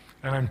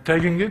 and I'm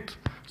tagging it,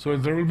 so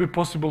there will be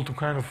possible to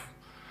kind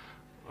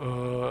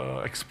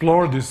of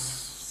explore this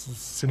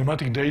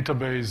cinematic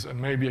database and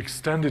maybe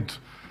extend it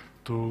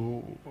to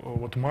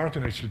what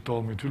Martin actually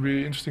told me. It will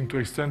be interesting to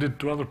extend it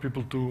to other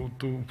people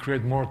to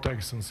create more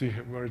tags and see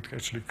where it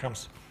actually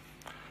comes.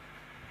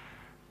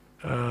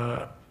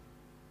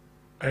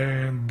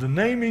 And the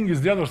naming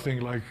is the other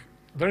thing. Like,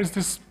 there is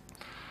this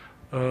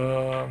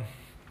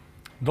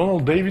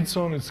Donald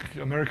Davidson, it's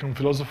an American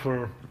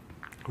philosopher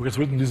who has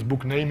written this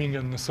book, Naming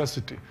and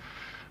Necessity,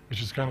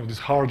 which is kind of this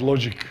hard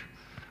logic,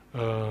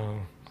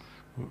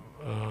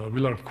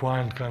 Willard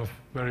Quine kind of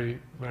very,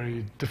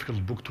 very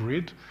difficult book to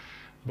read.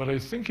 But I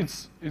think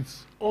it's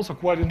also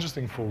quite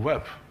interesting for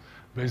web.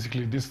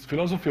 Basically, this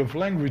philosophy of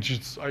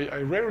language,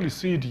 I rarely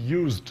see it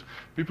used.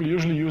 People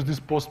usually use this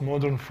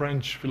postmodern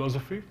French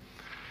philosophy,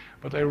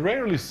 but I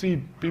rarely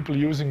see people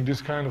using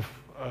this kind of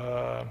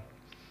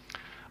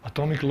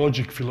atomic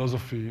logic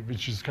philosophy,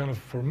 which is kind of,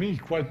 for me,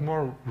 quite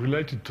more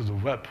related to the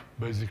web,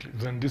 basically,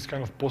 than this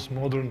kind of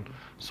postmodern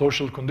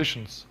social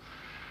conditions.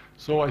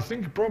 So I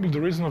think probably the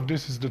reason of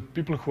this is that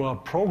people who are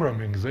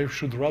programming, they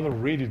should rather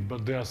read it,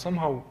 but they are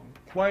somehow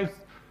quite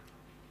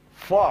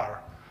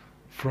far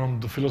from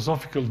the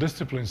philosophical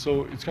discipline.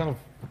 So it's kind of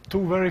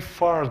two very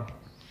far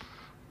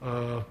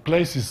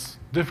places,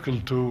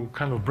 difficult to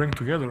kind of bring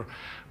together.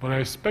 But I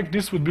expect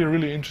this would be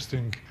really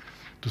interesting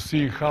to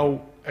see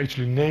how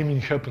actually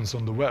naming happens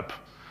on the web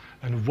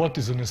and what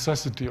is the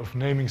necessity of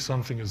naming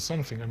something as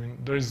something. I mean,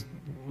 there is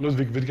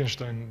Ludwig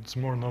Wittgenstein, it's a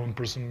more known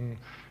person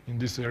in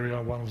this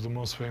area, one of the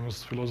most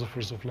famous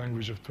philosophers of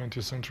language of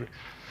 20th century.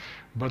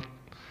 But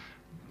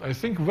I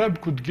think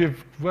web could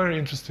give very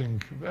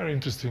interesting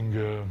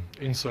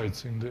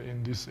insights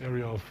in this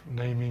area of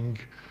naming,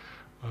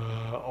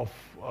 of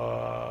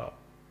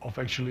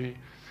actually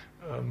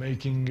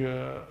making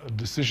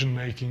decision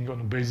making on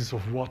the basis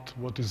of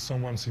what is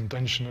someone's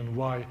intention and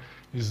why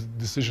is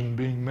decision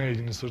being made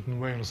in a certain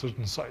way on a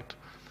certain site.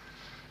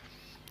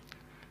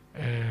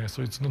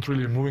 So it's not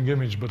really a moving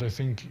image, but I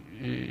think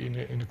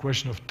in a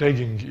question of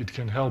tagging, it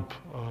can help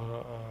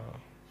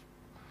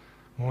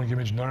moving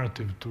image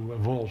narrative to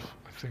evolve,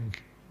 I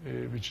think,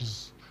 which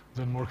is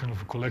then more kind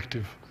of a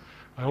collective.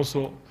 I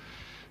also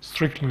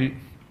strictly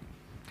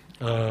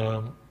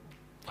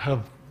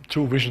have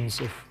two visions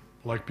of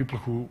like people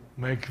who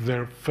make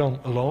their film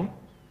alone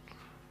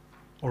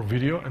or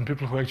video and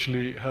people who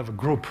actually have a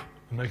group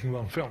making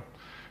one film.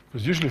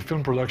 Because usually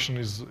film production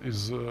is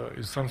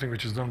something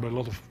which is done by a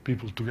lot of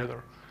people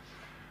together.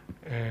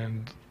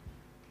 And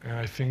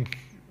I think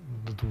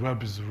that the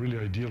web is a really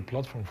ideal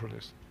platform for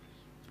this.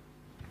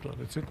 So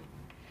that's it.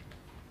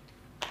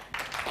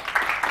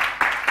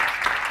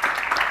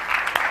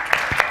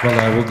 Well,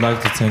 I would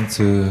like to thank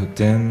to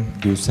Dan,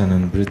 Gülsen,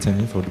 and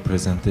Brittany for the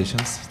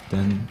presentations.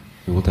 Then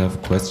we would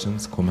have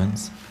questions,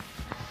 comments.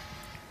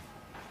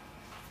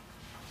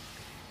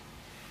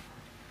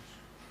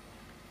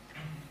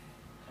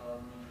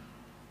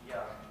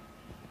 Yeah,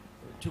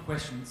 two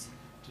questions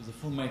to the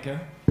filmmaker.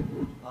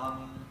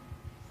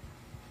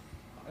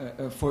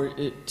 For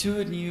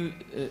two new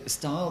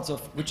styles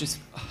of which is,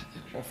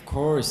 of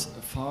course,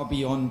 far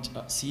beyond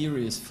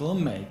serious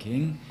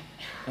filmmaking,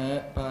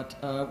 but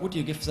would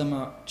you give them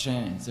a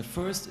chance? The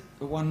first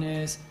one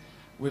is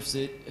with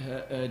the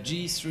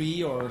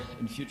G3 or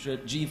in future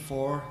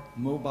G4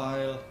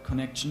 mobile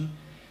connection,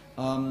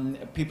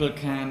 people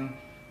can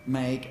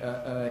make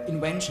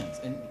inventions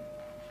in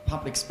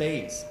public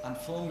space and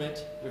film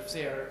it with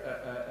their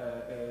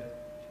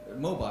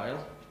mobile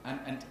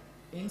and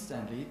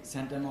instantly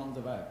send them on the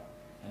web,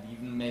 and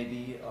even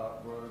maybe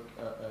work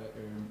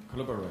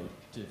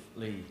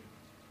collaboratively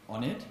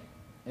on it.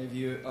 If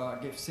you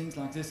give things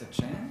like this a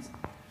chance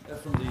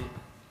from the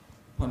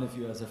point of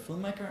view as a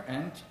filmmaker,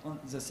 and on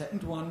the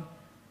second one,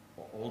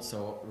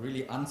 also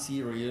really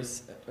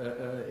unserious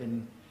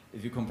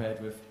if you compare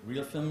it with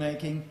real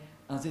filmmaking,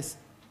 this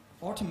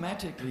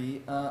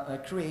automatically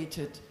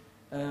created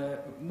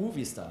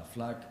movie stuff.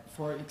 Like,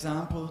 for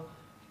example,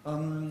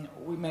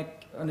 we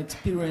make an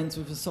experience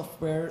with a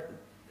software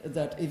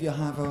that if you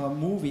have a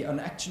movie, an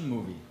action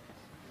movie,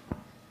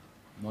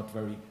 not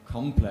very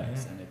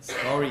complex and its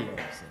story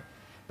also,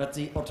 but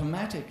the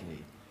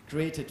automatically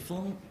created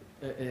film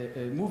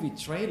movie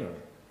trailer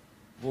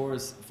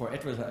was for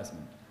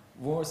advertisement.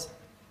 Was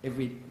if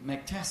we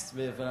make tests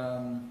with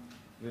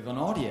an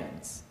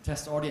audience,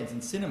 test audience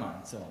in cinema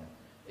and so on,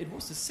 it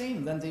was the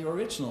same than the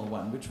original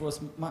one, which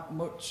was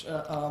much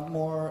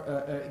more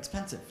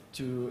expensive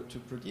to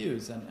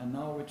produce. And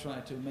now we try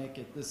to make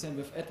it the same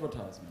with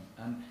advertisement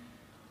and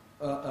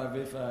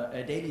with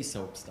daily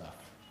soap stuff.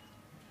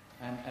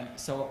 And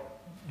so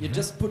you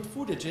just put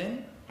footage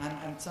in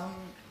and some,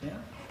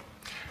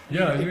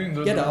 Yeah, I mean,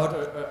 get out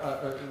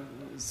a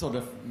sort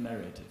of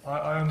narrative.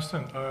 I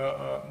understand.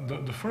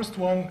 The first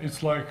one,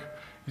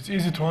 it's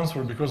easy to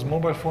answer because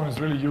mobile phone is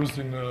really used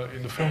in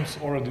the films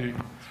already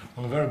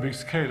on a very big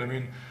scale. I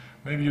mean,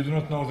 maybe you do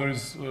not know there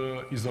is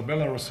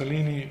Isabella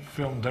Rossellini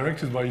film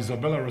directed by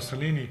Isabella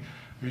Rossellini,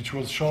 which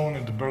was shown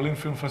at the Berlin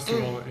Film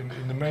Festival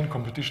in the main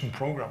competition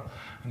program.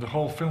 And the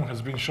whole film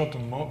has been shot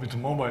with a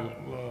mobile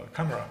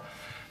camera.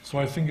 So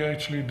I think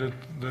actually that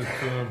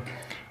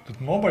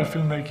mobile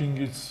filmmaking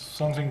is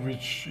something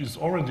which is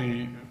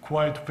already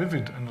quite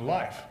vivid and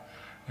alive.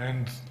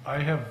 And I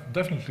have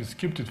definitely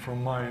skipped it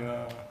from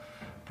my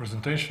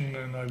presentation,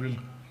 and I will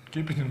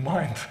keep it in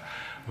mind.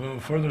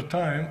 further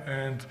time.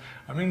 And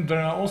I mean,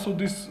 there are also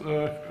these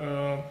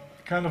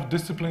kind of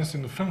disciplines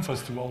in the film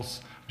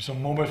festivals, which are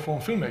mobile phone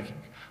filmmaking.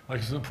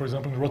 Like, for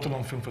example, the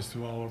Rotterdam Film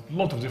Festival, or a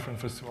lot of different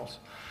festivals.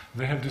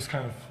 They have this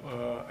kind of,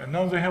 and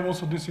now they have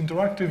also this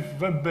interactive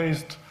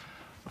web-based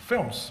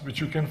films, which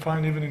you can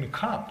find even in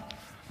Cannes.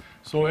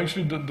 So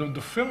actually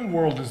the film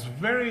world is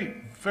very,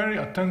 very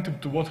attentive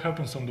to what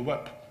happens on the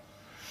web.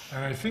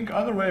 And I think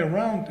other way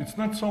around, it's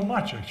not so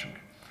much actually.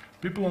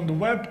 People on the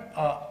web,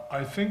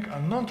 I think,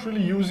 are not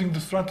really using the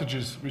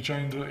strategies which are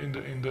in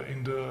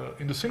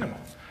the cinema.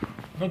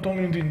 Not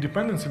only in the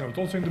independent cinema,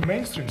 but also in the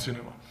mainstream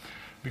cinema.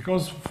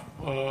 Because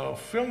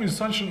film is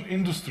such an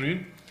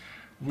industry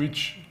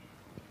which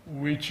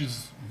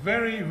is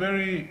very,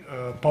 very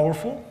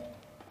powerful,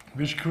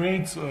 which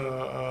creates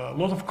a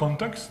lot of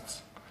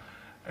contexts,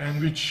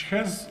 and which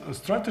has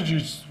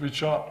strategies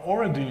which are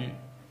already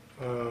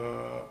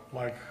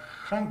like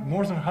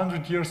more than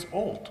 100 years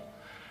old.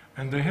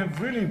 And they have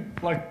really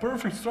like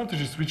perfect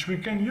strategies which we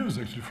can use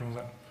actually from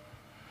them.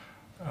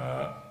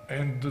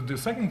 And the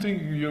second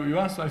thing you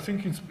asked, I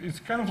think it's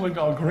kind of like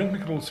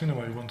algorithmic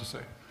cinema, you want to say.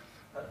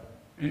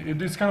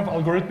 It's kind of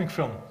algorithmic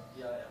film.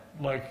 Yeah.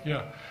 Like,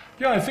 yeah.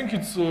 Yeah, I think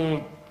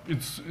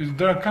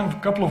there are kind of a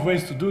couple of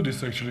ways to do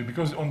this actually,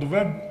 because on the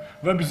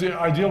web is the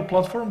ideal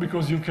platform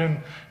because you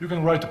can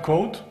write a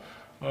code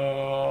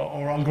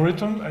or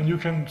algorithm and you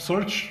can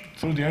search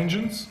through the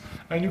engines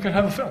and you can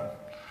have a film.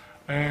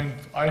 And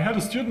I had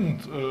a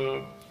student,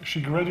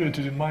 she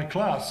graduated in my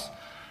class.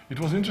 It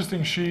was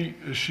interesting,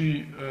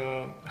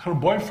 her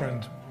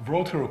boyfriend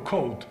wrote her a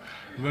code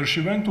where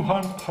she went to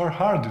her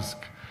hard disk,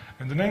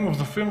 and the name of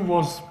the film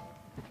was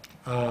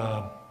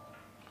wow,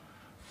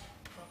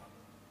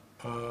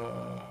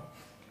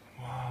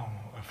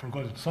 I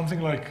forgot it.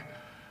 Something like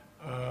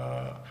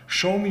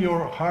show me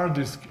your hard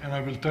disk and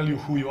I will tell you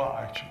who you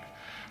are actually.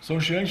 So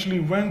she actually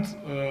went,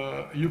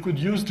 you could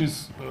use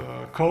this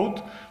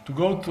code to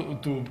go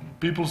to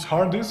people's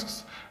hard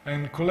disks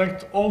and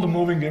collect all the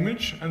moving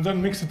image and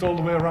then mix it all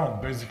the way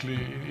around, basically,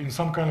 in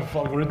some kind of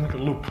algorithmic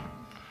loop,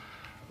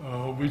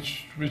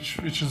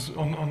 which is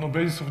on the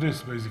basis of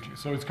this, basically.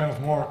 So it's kind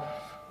of more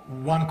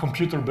one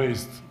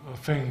computer-based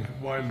thing,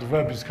 while the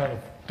web is kind of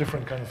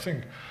different kind of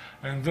thing.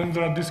 And then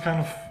there are these kind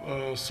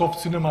of soft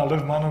cinema,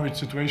 Lev Manovich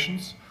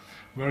situations,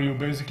 where you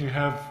basically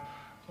have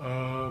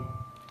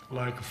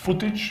like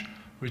footage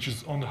which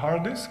is on the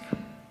hard disk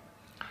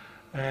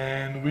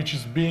and which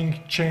is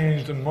being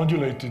changed and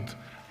modulated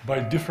by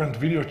different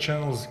video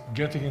channels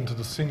getting into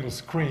the single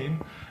screen,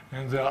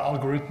 and they are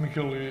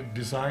algorithmically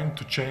designed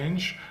to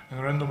change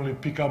and randomly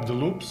pick up the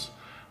loops,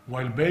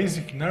 while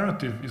basic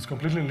narrative is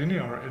completely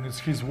linear and it's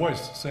his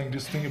voice saying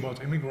this thing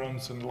about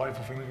immigrants and the life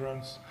of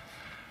immigrants.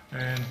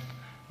 And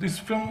this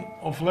film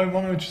of Lev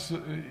Manovich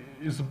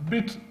is a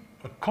bit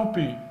a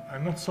copy,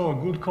 and not so a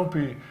good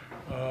copy,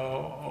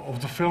 of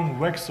the film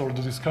Wax, or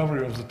the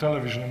Discovery of the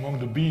Television Among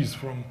the Bees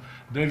from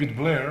David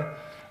Blair,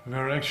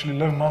 where actually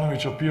Lev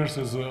Manovich appears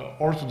as an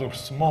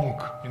Orthodox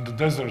monk in the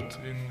desert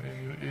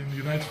in the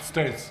United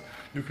States.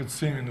 You could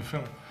see him in the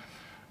film.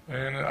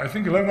 And I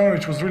think Lev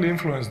Manovich was really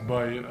influenced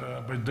by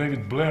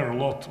David Blair a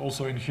lot,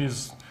 also in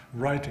his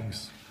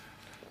writings.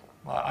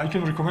 I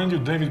can recommend you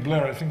David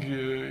Blair. I think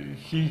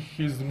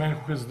he's the man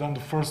who has done the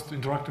first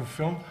interactive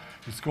film.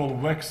 It's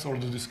called Wax, or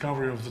the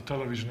Discovery of the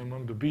Television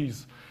Among the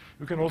Bees.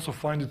 You can also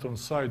find it on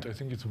site. I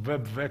think it's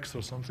WebVex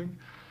or something.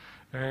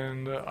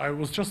 And I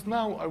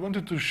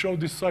wanted to show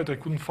this site. I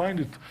couldn't find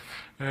it.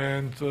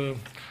 And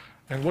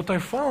what I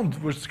found,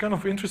 which is kind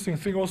of interesting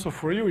thing also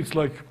for you, it's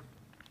like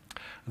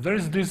there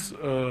is this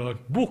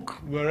book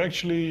where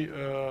actually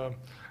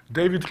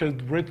David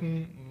had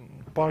written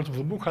part of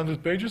the book,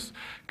 100 pages,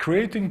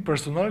 creating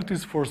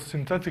personalities for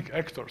synthetic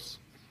actors.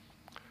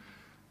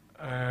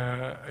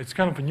 It's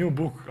kind of a new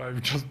book.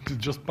 It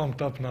just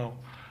pumped up now.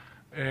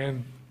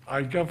 And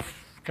I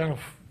kind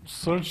of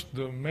searched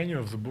the menu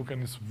of the book,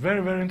 and it's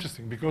very, very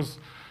interesting because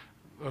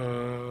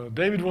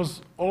David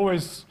was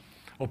always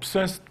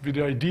obsessed with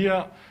the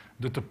idea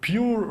that a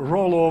pure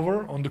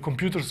rollover on the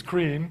computer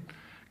screen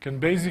can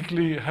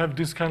basically have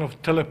this kind of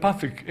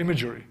telepathic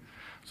imagery,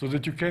 so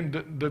that you can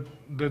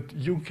that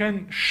you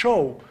can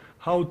show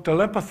how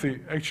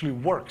telepathy actually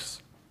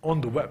works on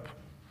the web,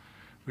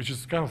 which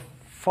is kind of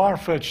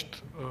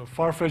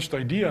far-fetched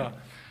idea,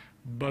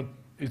 but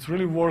it's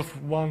really worth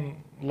one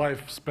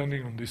life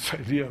spending on this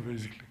idea,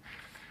 basically.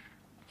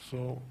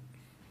 So.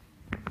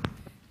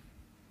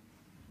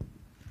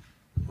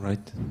 Right,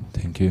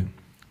 thank you.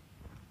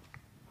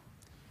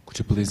 Could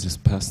you please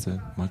just pass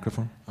the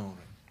microphone? Oh, right.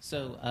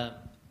 So,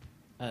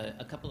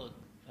 a couple of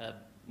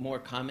more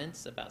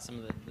comments about some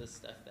of the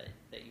stuff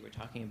that you were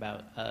talking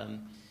about,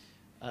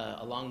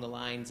 along the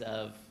lines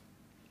of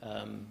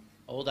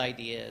old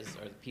ideas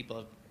or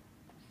people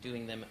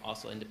doing them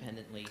also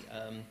independently.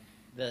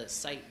 The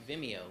site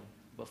Vimeo,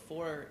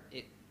 before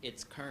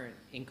its current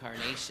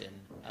incarnation,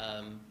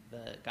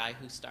 the guy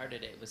who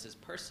started it was his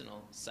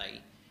personal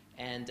site,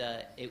 and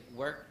it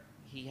worked.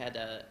 He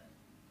had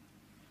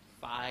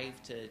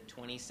 5 to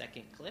 20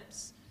 second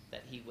clips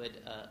that he would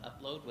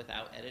upload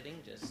without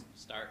editing, just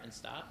start and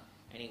stop,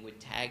 and he would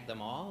tag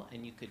them all,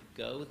 and you could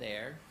go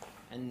there,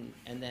 and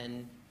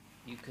then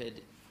you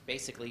could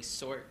basically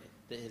sort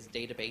his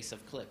database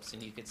of clips,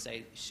 and you could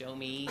say, show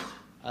me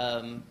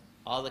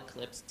all the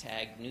clips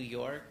tagged New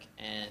York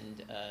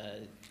and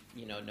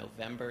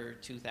November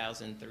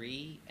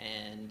 2003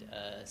 and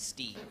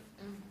Steve,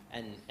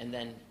 and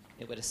then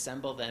it would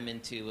assemble them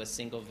into a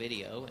single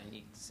video, and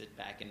you sit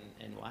back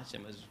and watch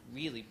them. It was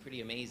really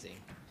pretty amazing.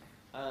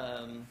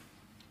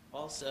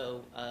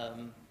 Also,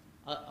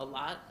 a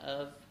lot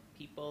of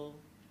people,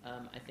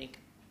 I think,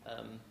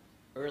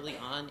 early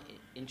on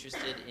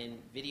interested in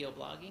video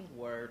blogging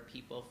were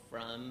people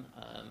from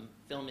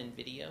film and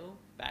video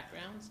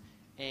backgrounds,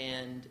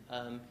 and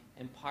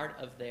part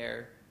of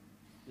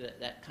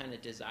that kind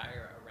of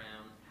desire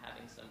around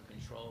having some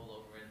control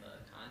over the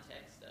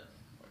context of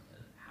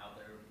how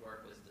their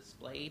work was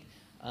displayed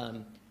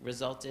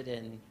resulted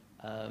in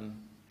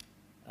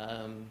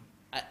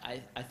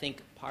I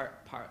think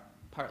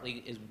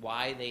partly is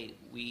why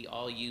we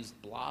all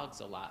used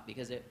blogs a lot,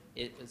 because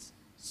it was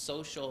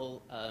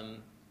social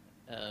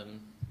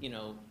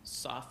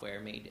software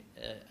made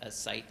a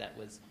site that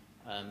was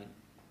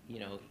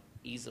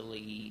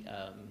easily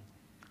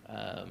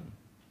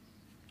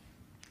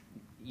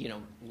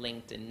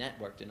linked and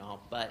networked and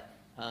all, but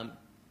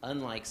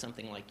unlike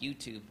something like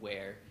YouTube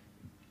where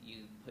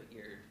you put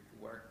your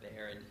work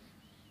there and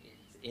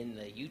it's in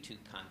the YouTube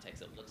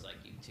context, it looks like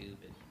YouTube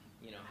and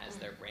has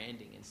their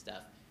branding and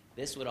stuff.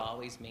 This would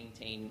always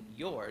maintain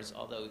yours,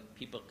 although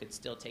people could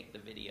still take the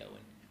video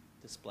and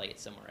display it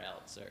somewhere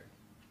else or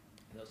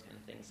those kind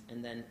of things.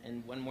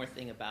 And one more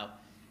thing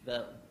about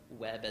the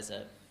web as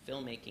a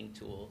filmmaking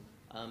tool.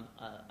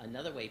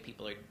 Another way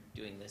people are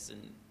doing this,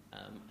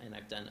 and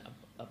I've done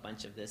a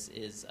bunch of this,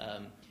 is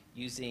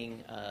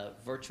using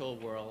virtual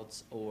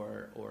worlds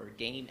or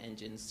game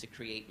engines to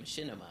create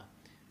machinima.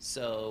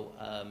 So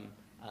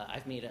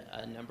I've made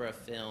a number of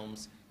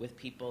films with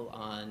people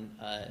on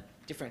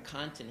different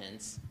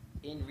continents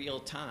in real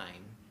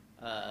time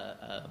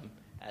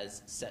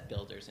as set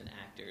builders and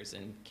actors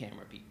and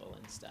camera people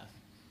and stuff,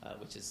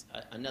 which is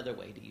another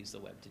way to use the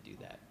web to do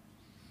that.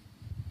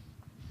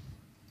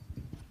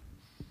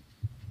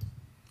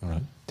 All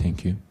right,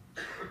 thank you.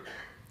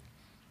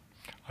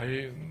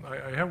 I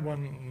have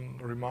one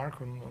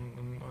remark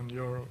on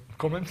your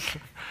comments.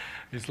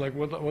 It's like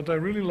what I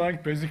really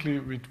like basically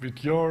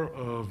with your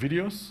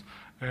videos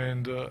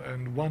and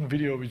one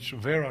video which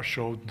Vera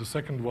showed, the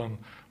second one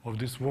of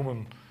this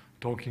woman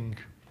talking,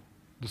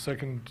 the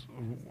second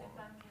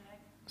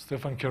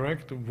Stefan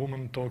Kerek, the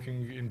woman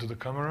talking into the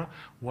camera,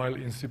 while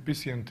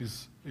Incipient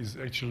is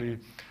actually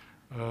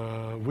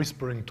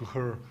whispering to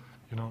her,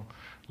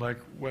 Like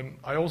when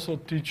I also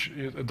teach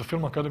at the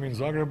Film Academy in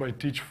Zagreb, I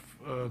teach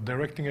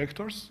directing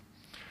actors,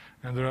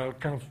 and there are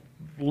kind of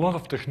a lot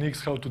of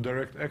techniques how to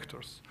direct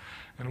actors.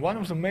 And one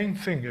of the main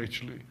things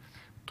actually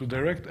to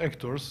direct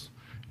actors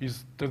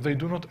is that they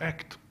do not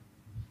act.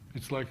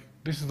 It's like,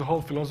 this is the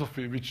whole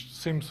philosophy, which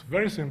seems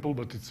very simple,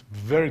 but it's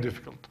very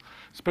difficult,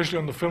 especially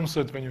on the film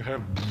set when you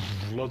have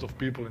a lot of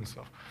people and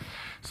stuff.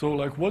 So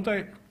like what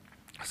I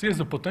see as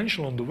a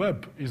potential on the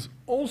web is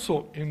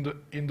also in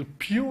the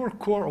pure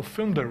core of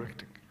film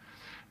directing,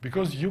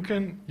 because you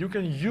can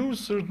use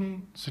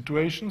certain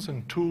situations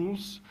and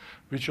tools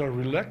which are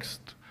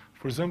relaxed.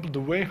 For example, the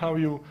way how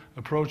you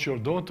approach your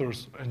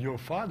daughters and your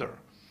father,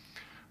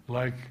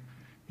 like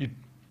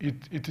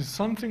it is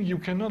something you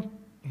cannot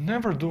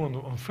never do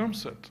on film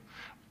set.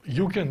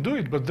 You can do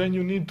it, but then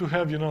you need to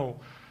have,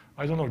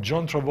 I don't know,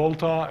 John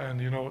Travolta and,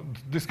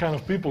 this kind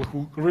of people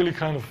who really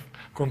kind of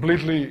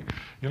completely,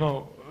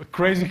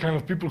 crazy kind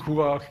of people who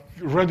are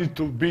ready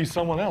to be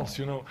someone else,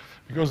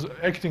 because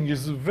acting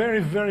is a very,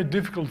 very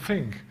difficult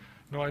thing.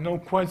 I know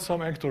quite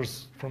some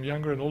actors from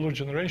younger and older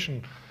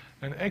generation,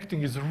 and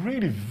acting is a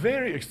really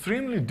very,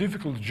 extremely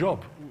difficult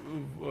job,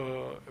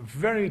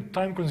 very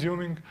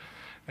time-consuming,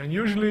 and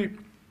usually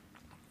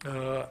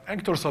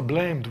actors are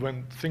blamed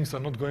when things are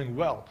not going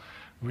well,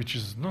 which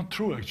is not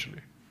true,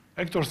 actually.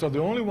 Actors are the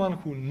only one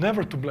who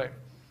never to blame.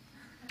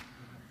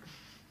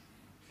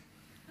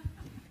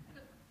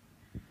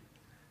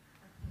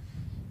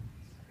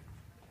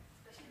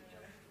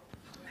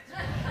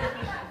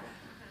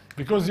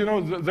 Because,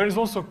 there is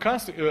also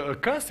casting.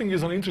 Casting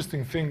is an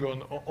interesting thing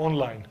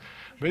online.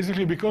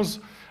 Basically, because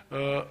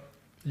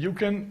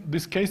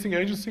this casting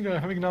agency are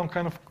having now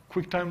kind of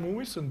quick time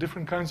movies and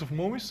different kinds of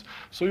movies.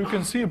 So you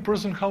can see a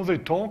person, how they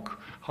talk,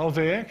 how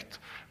they act.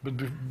 But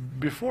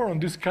before, on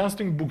these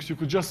casting books, you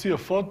could just see a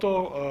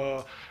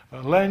photo,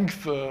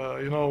 length,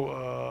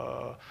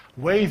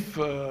 weight,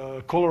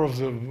 color of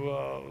the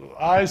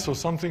eyes, or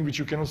something which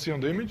you cannot see on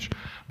the image.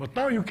 But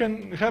now you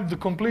can have the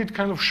complete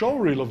kind of show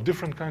reel of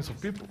different kinds of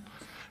people.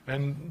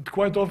 And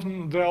quite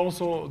often,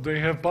 they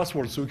have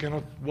passwords, so you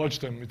cannot watch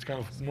them. It's kind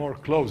of more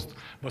closed.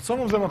 But some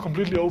of them are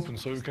completely open,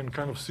 so you can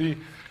kind of see.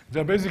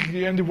 They're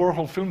basically Andy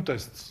Warhol film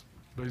tests,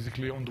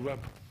 basically, on the web.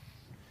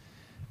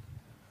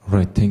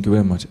 Right, thank you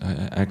very much.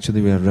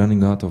 Actually, we are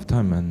running out of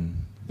time, and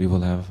we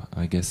will have,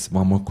 I guess,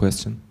 one more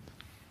question.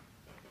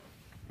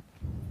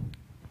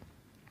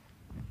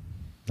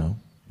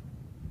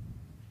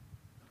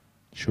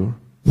 Sure.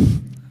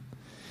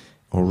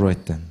 All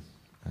right then.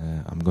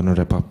 I'm going to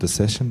wrap up the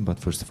session, but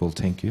first of all,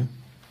 thank you.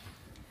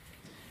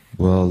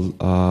 Well,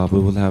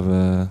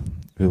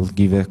 we will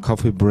give a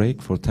coffee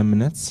break for 10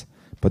 minutes,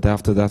 but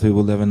after that we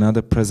will have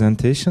another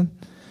presentation,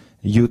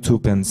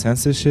 YouTube and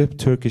censorship,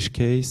 Turkish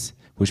case,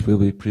 which will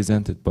be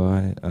presented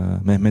by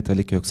Mehmet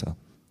Ali Köksal.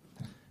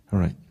 All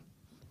right.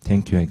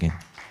 Thank you again.